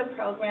 this is a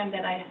program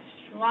that I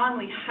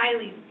strongly,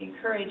 highly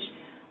encourage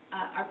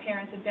our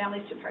parents and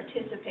families to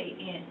participate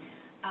in.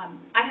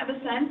 I have a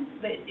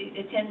son that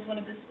attends one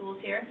of the schools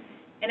here,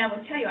 and I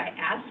will tell you, I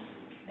asked,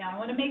 now I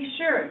want to make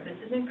sure this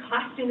isn't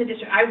costing the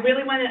district. I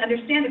really wanted to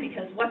understand it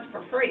because what's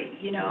for free?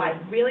 You know, I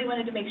really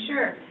wanted to make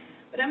sure.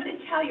 But I'm going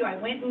to tell you, I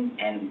went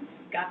and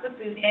got the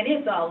food, and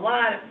it's a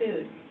lot of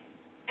food.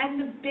 And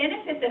the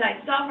benefit that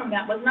I saw from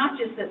that was not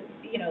just that,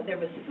 you know,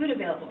 there was food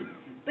available,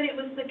 but it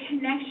was the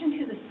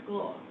connection to the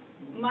school.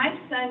 My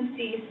son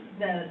sees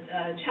the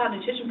child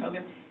nutrition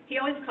program. He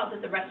always calls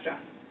it the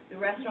restaurant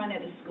at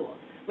his school,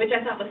 which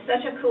I thought was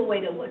such a cool way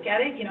to look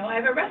at it. You know, I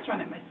have a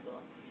restaurant at my school.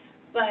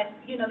 But,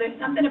 you know, there's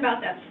something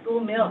about that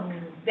school milk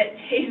that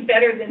tastes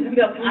better than the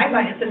milk I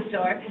buy at the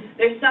store.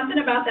 There's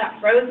something about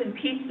that frozen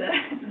pizza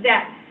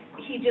that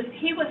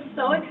he was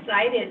so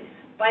excited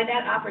by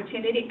that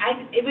opportunity.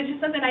 It was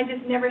just something I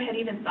just never had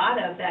even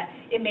thought of, that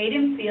it made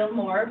him feel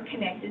more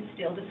connected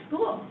still to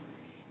school.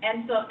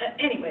 And so,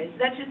 anyways,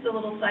 that's just a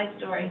little side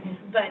story.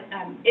 But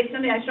it's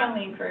something I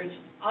strongly encourage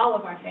all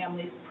of our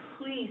families,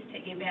 please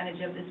take advantage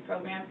of this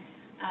program.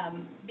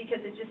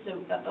 Because it's just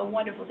a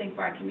wonderful thing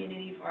for our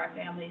community, for our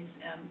families,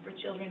 for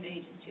children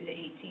ages 2 to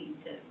 18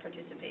 to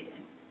participate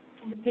in.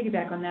 To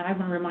piggyback on that, I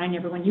want to remind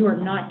everyone, you are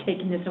not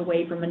taking this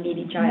away from a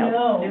needy child.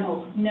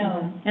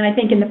 No. And I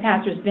think in the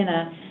past, there's been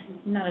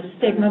not a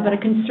stigma, but a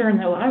concern,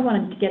 though. I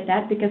wanted to get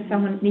that because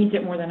someone needs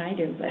it more than I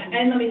do. But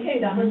And let me tell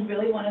you, that was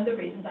really one of the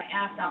reasons I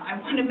asked. Now, I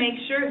want to make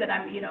sure that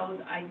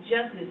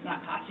it's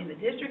not costing the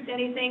district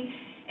anything.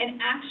 And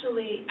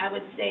actually, I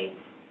would say,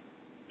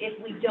 if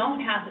we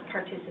don't have the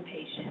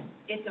participation,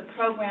 it's a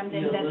program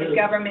that the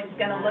government's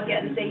going to look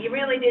at and say, you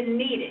really didn't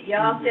need it.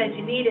 Y'all said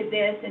you needed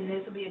this, and this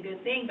will be a good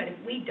thing. But if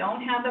we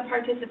don't have the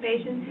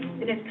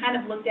participation, then it's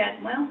kind of looked at,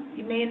 well,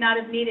 you may not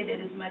have needed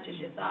it as much as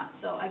you thought.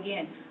 So,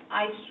 again,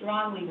 I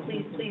strongly,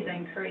 please, I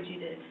encourage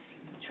you to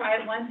try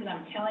it once, and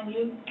I'm telling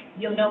you,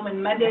 you'll know when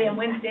Monday and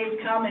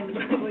Wednesdays come and,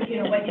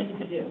 you know, what you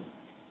need to do.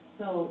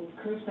 So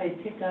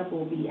curbside pickup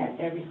will be at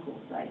every school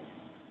site.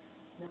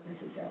 Not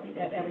necessarily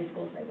at every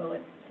school site, well,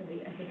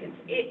 I think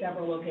it's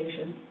several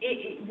locations.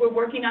 We're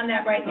working on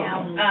that right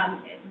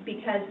now,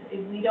 because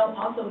we don't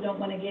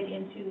want to get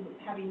into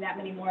having that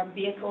many more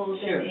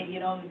vehicles and, you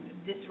know,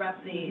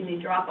 disrupt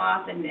the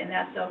drop-off and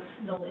that. So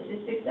the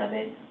logistics of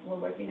it, we're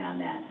working on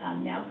that.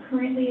 Now,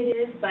 currently it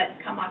is, but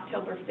come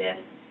October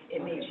 5th,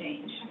 it may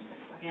change.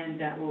 And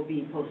that will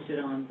be posted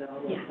on the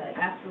website?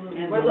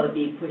 Absolutely. And will it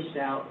be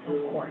pushed out? Of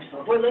course.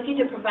 We're looking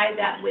to provide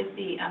that with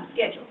the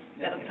schedule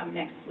that'll come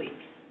next week.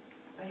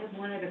 I have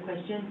one other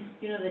question.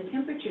 You know, the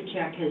temperature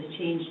check has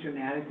changed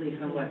dramatically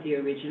from what the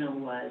original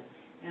was,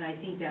 and I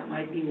think that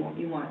might be what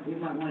we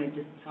might want to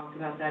just talk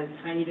about that a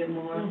tiny bit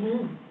more.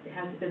 It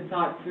hasn't been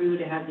thought through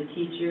to have the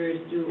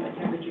teachers do a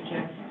temperature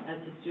check as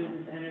the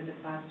students enter the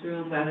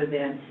classroom rather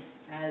than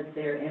as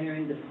they're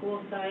entering the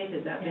school site.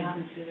 Has that been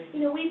considered?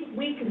 You know,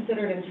 we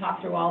considered and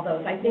talked through all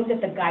those. I think that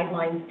the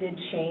guidelines did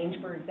change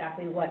for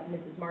exactly what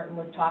Mrs. Martin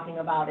was talking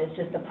about, is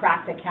just the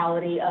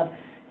practicality of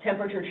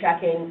temperature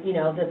checking, you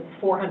know, the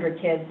 400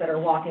 kids that are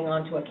walking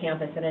onto a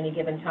campus at any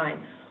given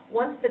time.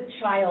 Once the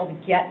child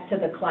gets to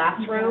the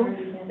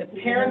classroom, the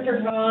parents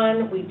are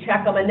gone, we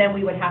check them, and then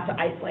we would have to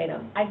isolate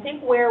them. I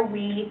think where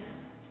we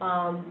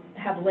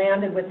have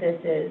landed with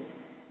this is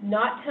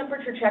not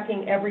temperature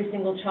checking every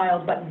single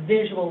child, but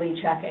visually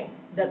checking.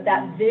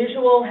 That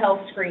visual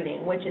health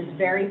screening, which is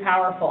very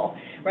powerful,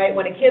 right?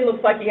 When a kid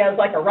looks like he has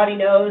like a runny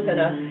nose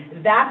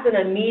and that's an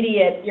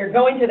immediate, you're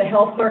going to the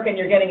health clerk and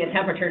you're getting a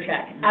temperature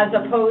check, as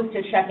opposed to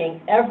checking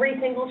every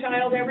single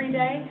child every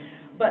day,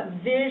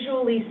 but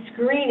visually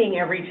screening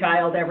every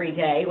child every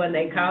day when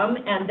they come,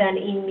 and then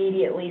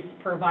immediately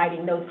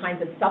providing those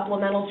kinds of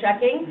supplemental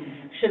checking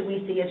should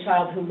we see a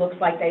child who looks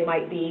like they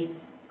might be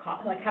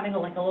like having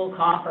like a little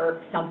cough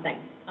or something.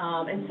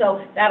 And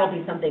so that'll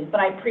be something, but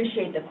I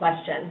appreciate the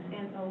question.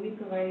 And are we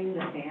providing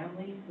the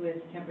families with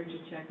temperature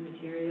check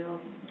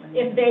material?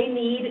 If they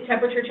need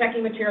temperature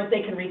checking materials,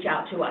 they can reach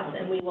out to us,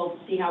 and we will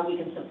see how we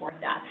can support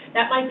that.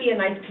 That might be a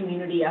nice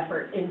community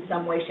effort in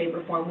some way, shape,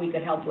 or form we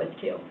could help with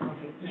too.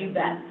 You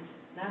bet.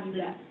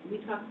 We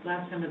talked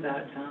last time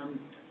about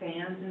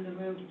fans in the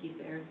room to keep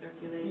the air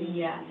circulating.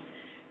 Yes.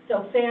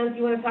 So fans,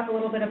 you want to talk a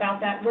little bit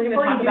about that? We're going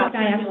to talk about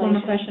Can I ask one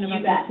more circulation. question You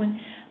about bet. this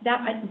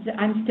one?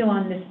 I'm still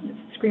on this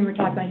screen we're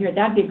talking about here.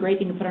 That'd be a great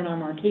thing to put on our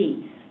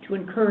marquee, to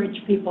encourage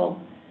people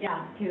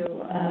Yeah.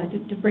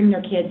 to bring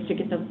their kids to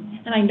get them.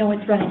 And I know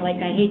it's running late,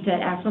 and I hate to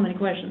ask so many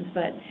questions,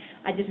 but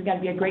I just, it's got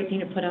to be a great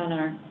thing to put on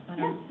our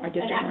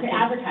district And to marquee.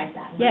 advertise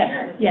that. for Yes,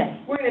 sure. yes.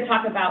 We're going to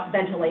talk about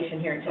ventilation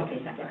here in just a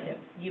second too.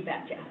 You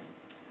betcha.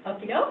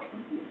 Okey-doke?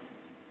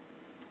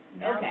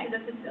 Now Okay. to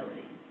the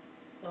facility.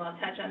 So I'll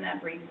touch on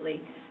that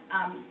briefly.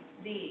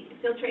 The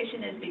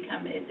filtration has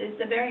become,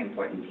 it's a very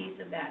important piece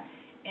of that.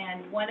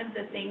 And one of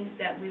the things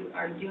that we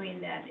are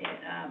doing that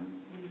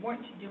we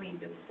weren't doing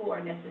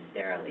before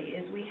necessarily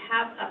is we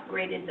have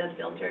upgraded the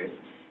filters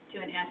to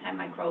an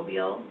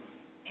antimicrobial,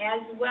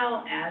 as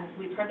well as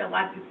you've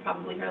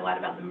probably heard a lot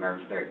about the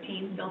MERV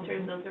 13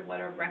 filters. Those are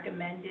what are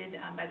recommended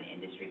by the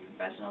industry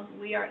professionals.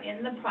 We are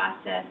in the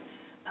process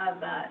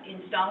of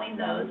installing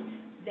those.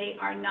 They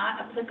are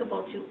not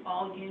applicable to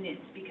all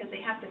units because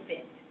they have to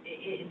fit.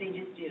 They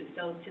just do.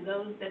 So to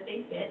those that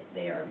they fit,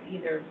 they are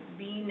either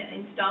being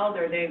installed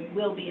or they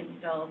will be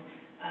installed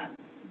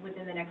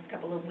within the next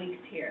couple of weeks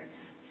here.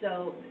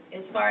 So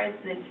as far as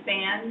the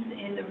fans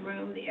in the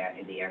room, the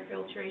air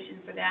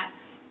filtration for that,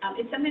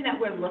 it's something that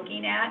we're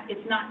looking at.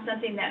 It's not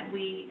something that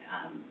we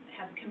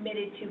have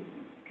committed to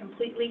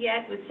completely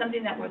yet. It's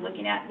something that we're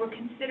looking at. We're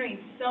considering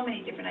so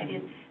many different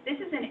ideas. This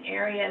is an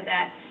area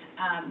that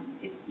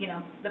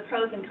the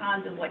pros and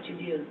cons of what you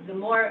do. The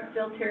more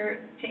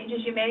filter changes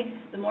you make,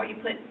 the more you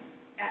put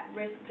at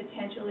risk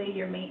potentially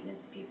your maintenance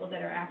people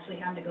that are actually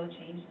having to go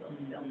change those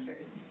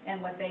filters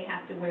and what they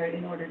have to wear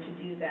in order to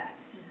do that.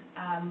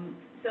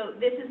 So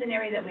this is an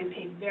area that we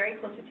pay very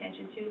close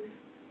attention to.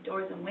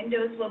 Doors and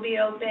windows will be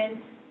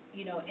open,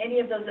 any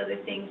of those other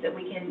things that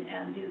we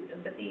can do.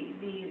 But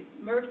the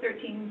MERV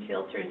 13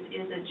 filters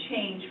is a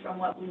change from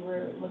what we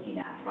were looking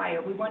at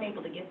prior. We weren't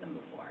able to get them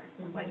before,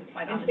 quite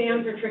And honestly.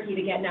 fans are tricky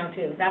to get now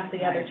too. That's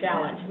the other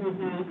challenge.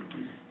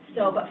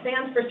 So, but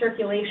fans for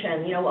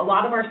circulation, a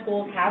lot of our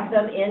schools have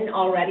them in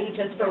already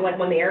just for like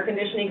when the air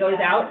conditioning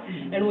goes out,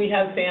 and we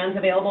have fans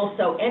available.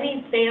 So any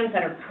fans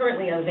that are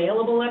currently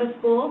available at a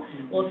school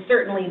will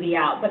certainly be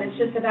out, but it's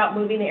just about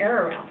moving the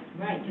air around.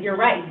 Right. You're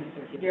right.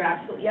 You're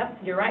absolutely,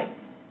 you're right.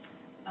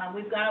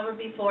 We've gone over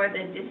before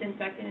the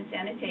disinfectant and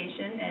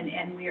sanitation,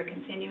 and we are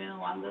continuing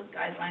along those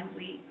guidelines.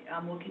 We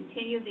will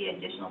continue the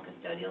additional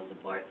custodial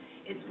support.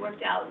 It's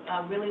worked out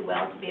really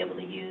well to be able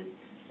to use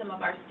some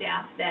of our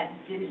staff that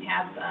didn't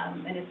have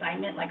an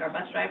assignment, like our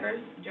bus drivers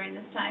during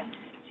this time,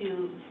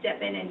 to step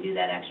in and do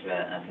that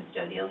extra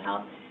custodial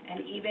help.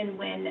 And even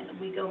when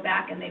we go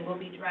back and they will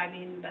be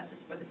driving buses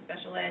for the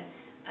special ed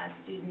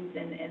students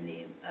and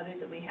the others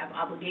that we have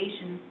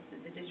obligations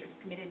that the district's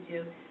committed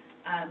to,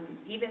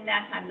 even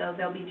that time, though,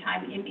 there'll be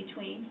time in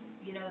between,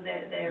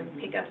 their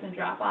pickups and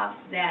drop-offs,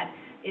 that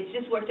it's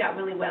just worked out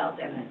really well.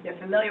 They're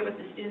familiar with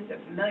the students,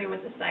 they're familiar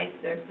with the sites,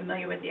 they're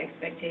familiar with the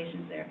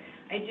expectations there.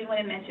 I do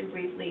want to mention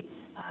briefly,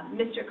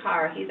 Mr.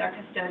 Carr, he's our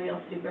custodial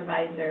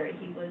supervisor.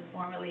 He was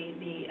formerly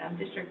the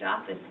district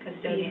office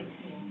custodian.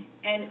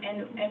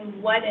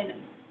 And what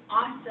an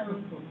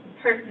awesome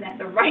person at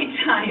the right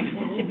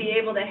time to be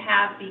able to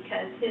have,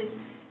 because his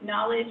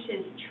knowledge,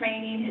 his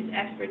training, his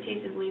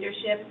expertise, his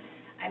leadership,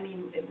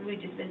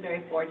 we've just been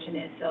very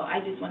fortunate. So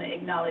I just want to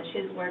acknowledge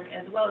his work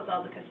as well as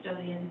all the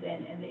custodians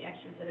and the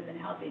extras that have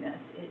been helping us.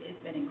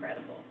 It's been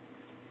incredible.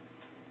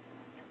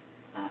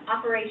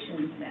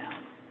 Operations now.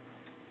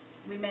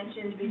 We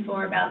mentioned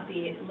before about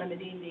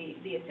limiting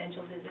the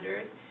essential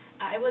visitors.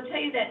 I will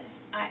tell you that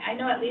I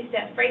know at least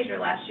at Fraser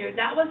last year,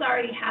 that was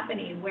already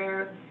happening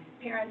where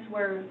parents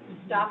were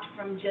stopped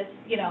from just,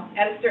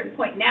 at a certain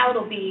point. Now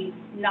it'll be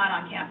not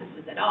on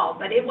campuses at all,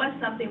 but it was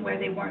something where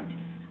they weren't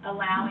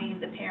allowing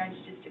the parents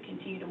just to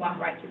continue to walk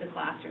right through the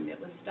classroom.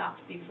 It was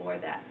stopped before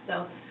that.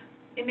 So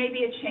it may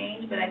be a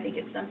change, but I think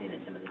it's something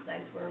that some of the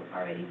sites were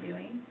already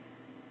doing.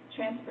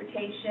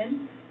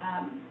 Transportation,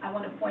 I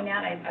want to point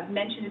out, I've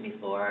mentioned it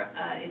before,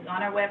 it's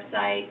on our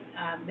website.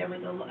 There was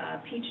a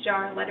peach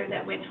jar letter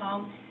that went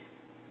home.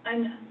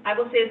 And I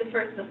will say the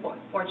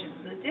fortunate.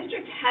 The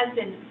district has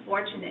been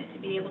fortunate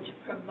to be able to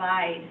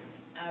provide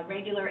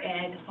regular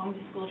ed,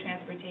 home-to-school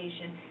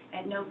transportation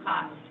at no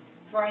cost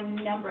for a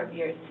number of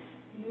years.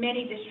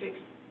 Many districts,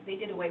 they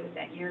did away with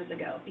that years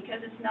ago because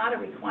it's not a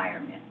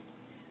requirement.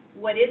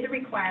 What is a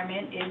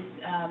requirement is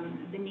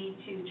the need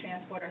to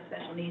transport our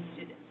special needs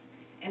students.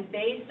 And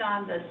based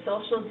on the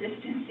social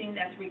distancing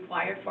that's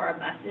required for our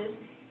buses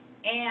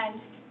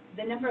and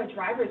the number of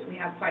drivers we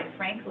have, quite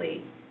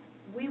frankly,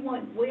 we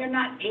are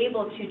not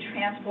able to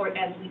transport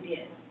as we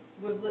did.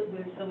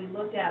 So we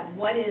looked at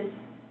what is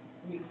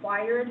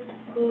required,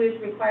 who is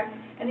required.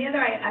 And the other,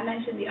 I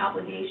mentioned the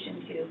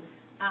obligation too.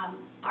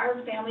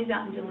 Our families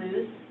out in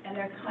Duluth and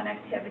their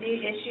connectivity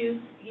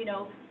issues, you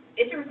know,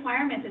 it's a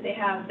requirement that they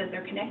have, that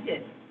they're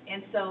connected.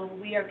 And so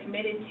we are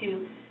committed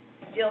to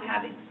still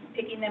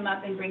picking them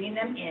up and bringing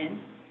them in.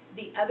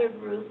 The other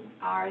group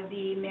are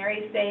the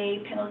Mary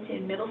Fay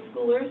Pendleton middle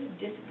schoolers,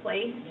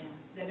 displaced,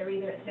 that are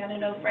either at San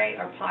Onofre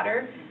or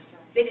Potter.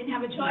 They didn't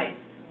have a choice.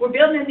 We're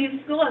building a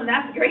new school, and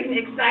that's great and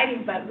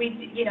exciting, but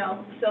we, you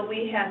know, so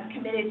we have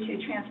committed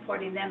to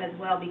transporting them as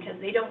well, because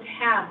they don't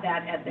have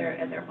that at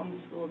their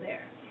home school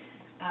there.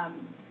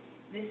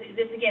 This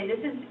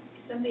is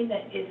something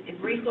that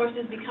if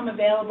resources become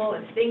available,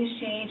 if things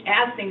change,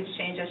 as things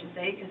change, I should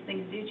say, because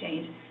things do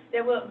change,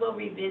 then we'll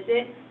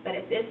revisit. But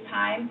at this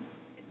time,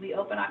 we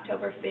open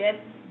October 5th,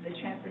 the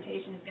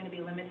transportation is going to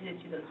be limited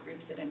to those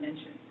groups that I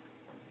mentioned.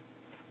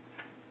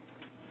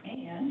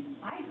 And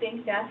I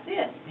think that's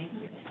it. Thank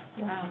you.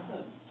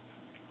 Wow.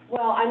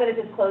 Well, I'm going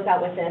to just close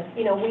out with this.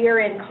 You know, we are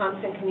in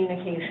constant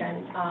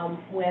communication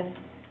with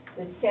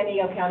the San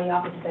Diego County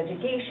Office of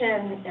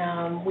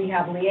Education. We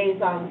have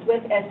liaisons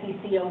with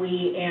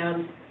SDCOE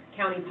and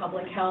County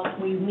Public Health.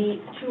 We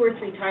meet 2 or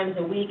 3 times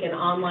a week in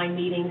online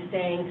meetings,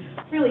 staying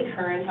really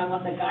current on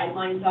what the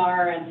guidelines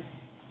are and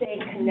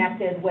staying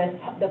connected with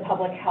the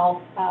public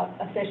health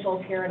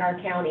officials here in our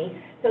county.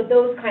 So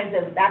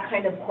that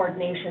kind of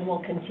coordination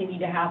will continue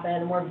to happen.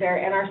 And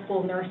our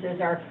school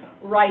nurses are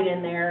right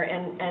in there,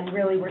 and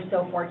really we're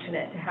so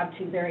fortunate to have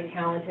 2 very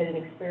talented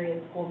and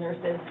experienced school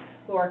nurses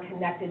who are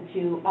connected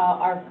to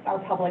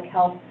our public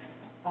health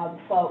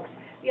folks.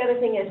 The other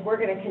thing is we're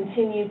going to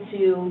continue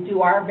to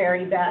do our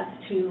very best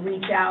to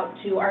reach out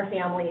to our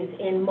families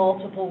in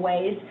multiple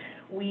ways.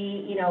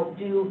 We, you know,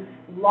 do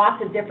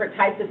lots of different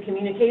types of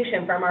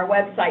communication, from our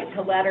website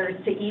to letters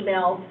to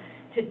emails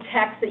to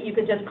text that you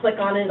could just click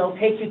on and it'll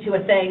take you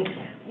to a thing.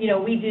 You know,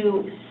 we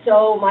do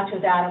so much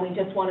of that, and we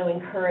just want to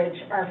encourage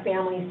our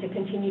families to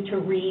continue to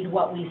read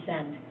what we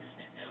send.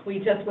 We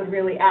just would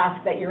really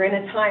ask that you're in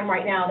a time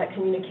right now that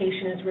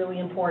communication is really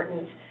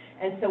important,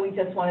 and so we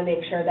just want to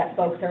make sure that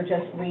folks are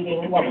just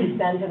reading what we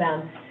send to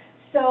them.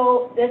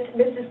 So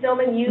Mrs.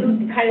 Stillman,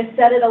 you kind of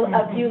said it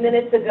a few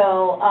minutes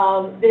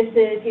ago. This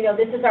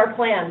is our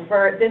plan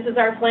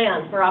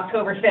for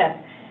October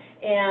 5th,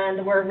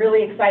 and we're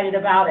really excited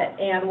about it,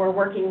 and we're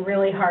working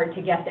really hard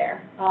to get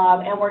there.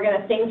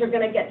 And things are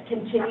going to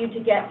continue to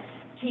get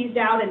teased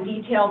out and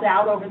detailed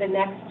out over the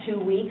next 2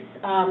 weeks.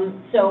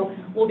 So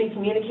we'll be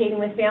communicating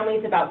with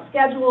families about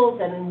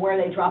schedules and where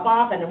they drop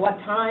off and at what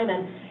time.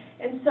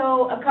 And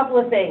so a couple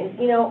of things.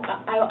 You know,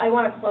 I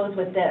want to close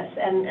with this,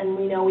 and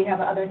we know we have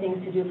other things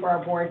to do for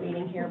our board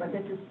meeting here, but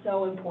this is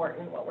so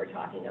important, what we're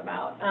talking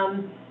about.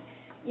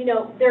 You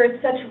know, I've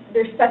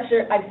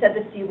said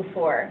this to you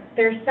before,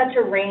 there's such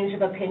a range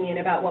of opinion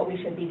about what we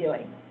should be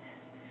doing.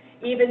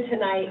 Even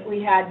tonight,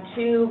 we had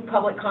 2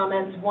 public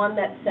comments, one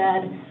that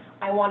said,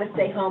 I want to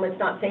stay home, it's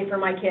not safe for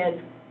my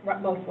kids,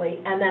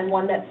 mostly, and then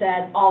one that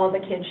said, all of the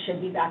kids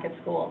should be back at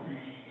school.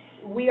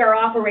 We are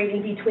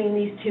operating between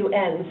these 2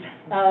 ends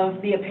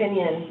of the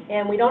opinion,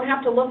 and we don't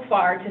have to look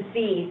far to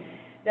see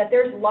that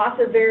there's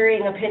lots of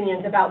varying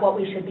opinions about what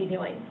we should be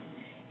doing.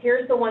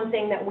 Here's the one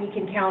thing that we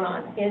can count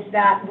on, is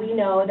that we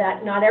know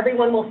that not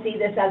everyone will see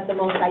this as the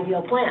most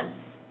ideal plan.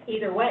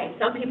 Either way,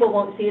 some people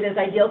won't see it as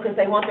ideal because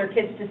they want their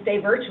kids to stay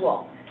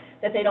virtual,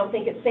 that they don't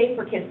think it's safe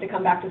for kids to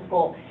come back to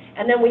school.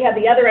 And then we have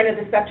the other end of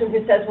the spectrum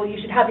who says, well, you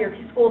should have your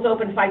schools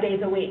open 5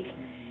 days a week.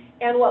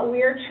 And what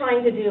we're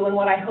trying to do, and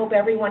what I hope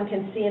everyone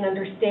can see and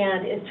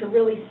understand, is to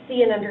really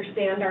see and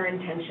understand our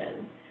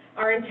intention.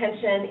 Our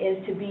intention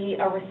is to be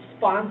a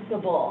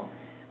responsible,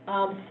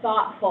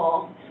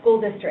 thoughtful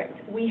school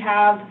district. We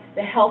have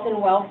the health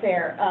and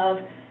welfare of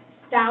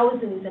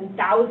thousands and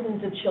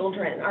thousands of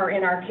children are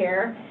in our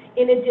care,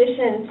 in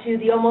addition to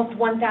the almost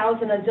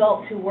 1,000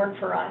 adults who work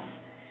for us.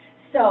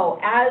 So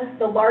as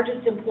the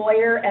largest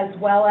employer, as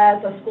well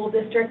as a school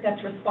district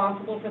that's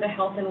responsible for the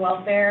health and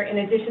welfare, in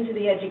addition to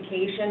the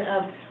education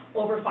of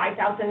over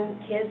 5,000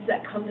 kids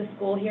that come to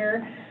school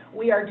here,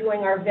 we are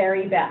doing our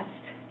very best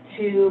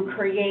to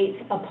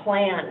create a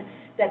plan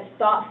that's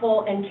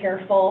thoughtful and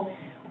careful,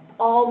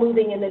 all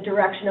moving in the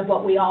direction of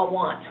what we all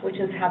want, which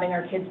is having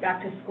our kids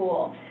back to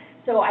school.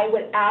 So I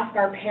would ask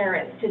our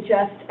parents to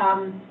just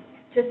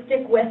to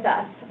stick with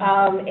us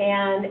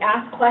and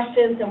ask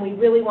questions, and we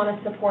really want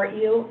to support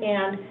you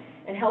and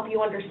help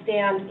you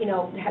understand, you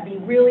know, be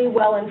really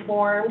well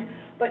informed,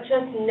 but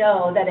just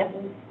know that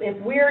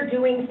if we're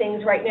doing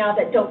things right now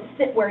that don't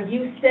sit where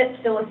you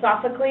sit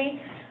philosophically,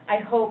 I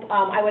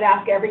would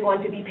ask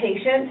everyone to be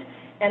patient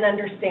and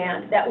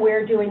understand that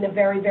we're doing the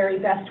very, very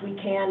best we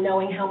can,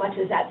 knowing how much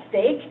is at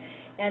stake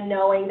and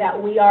knowing that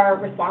we are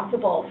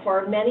responsible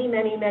for many,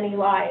 many, many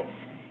lives.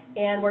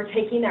 And we're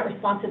taking that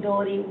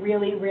responsibility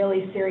really,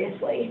 really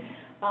seriously.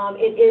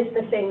 It is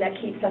the thing that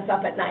keeps us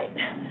up at night,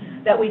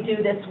 that we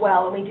do this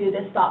well and we do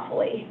this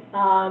thoughtfully,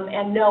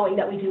 and knowing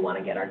that we do want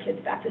to get our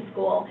kids back to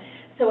school.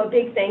 So a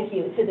big thank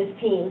you to this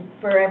team,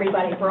 for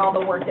everybody, for all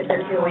the work that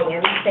they're doing,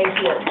 and thank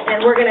you.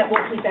 And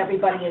we'll keep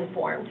everybody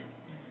informed.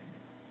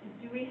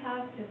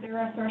 is there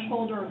a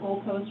threshold or a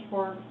goalpost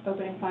for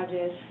opening 5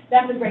 days?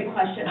 That's a great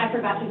question. I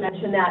forgot to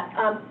mention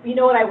that. You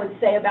know what I would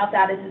say about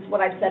that is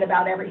what I've said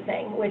about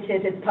everything, which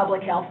is it's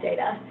public health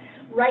data.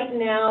 Right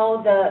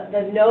now,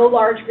 the no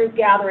large group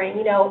gathering,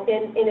 you know,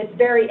 in its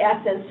very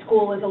essence,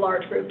 school is a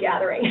large group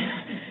gathering.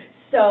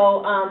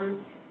 So,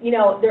 you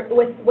know,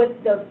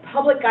 with the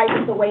public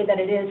guidance the way that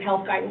it is,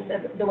 health guidance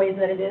the way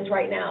that it is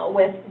right now,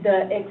 with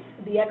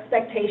the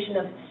expectation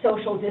of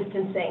social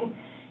distancing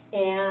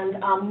and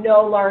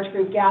no large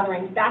group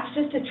gatherings, that's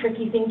just a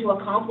tricky thing to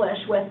accomplish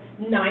with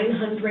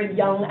 900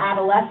 young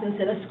adolescents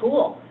in a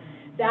school.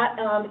 That,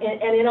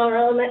 and in our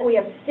element, we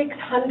have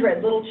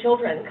 600 little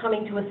children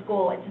coming to a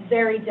school. It's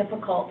very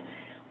difficult.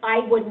 I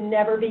would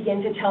never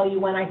begin to tell you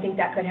when I think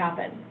that could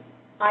happen.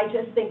 I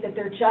just think that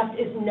there just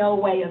is no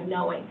way of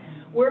knowing.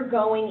 We're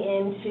going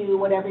into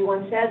what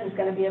everyone says is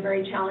going to be a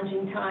very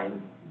challenging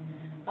time.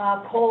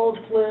 Cold,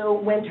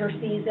 flu, winter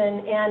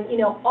season, and, you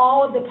know,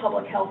 all of the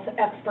public health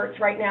experts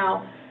right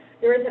now,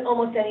 there isn't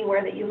almost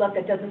anywhere that you look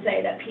that doesn't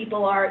say that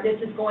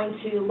this is going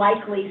to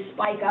likely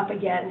spike up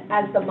again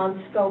as the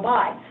months go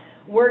by.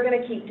 We're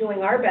going to keep doing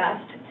our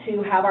best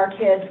to have our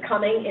kids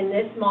coming in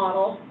this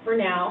model for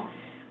now,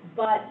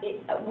 but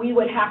we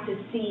would have to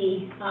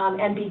see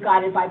and be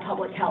guided by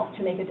public health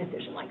to make a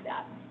decision like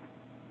that.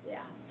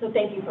 Yeah, so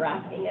thank you for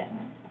asking it.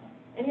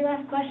 Any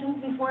last questions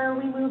before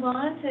we move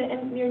on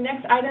to your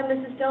next item,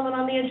 Mrs. Stillman,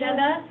 on the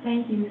agenda?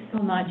 Thank you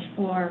so much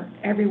for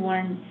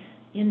everyone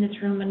in this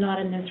room and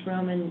not in this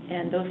room,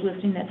 and those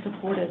listening that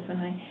support us.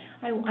 And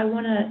I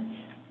want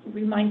to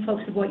remind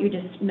folks of what you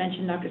just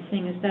mentioned, Dr.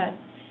 Singh, is that,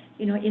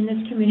 you know, in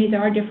this community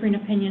there are differing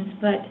opinions,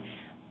 but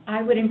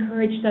I would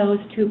encourage those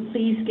to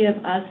please give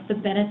us the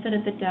benefit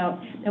of the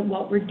doubt that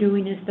what we're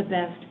doing is the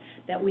best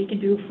that we can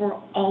do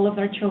for all of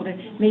our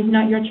children, maybe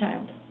not your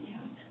child,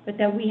 but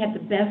that we have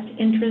the best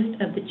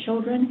interest of the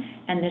children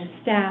and the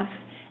staff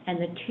and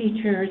the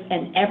teachers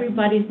and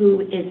everybody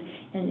who is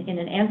in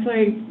an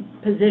ancillary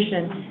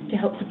position to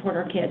help support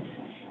our kids.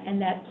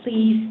 And that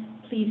please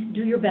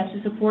do your best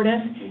to support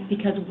us,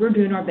 because we're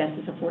doing our best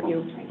to support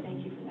you.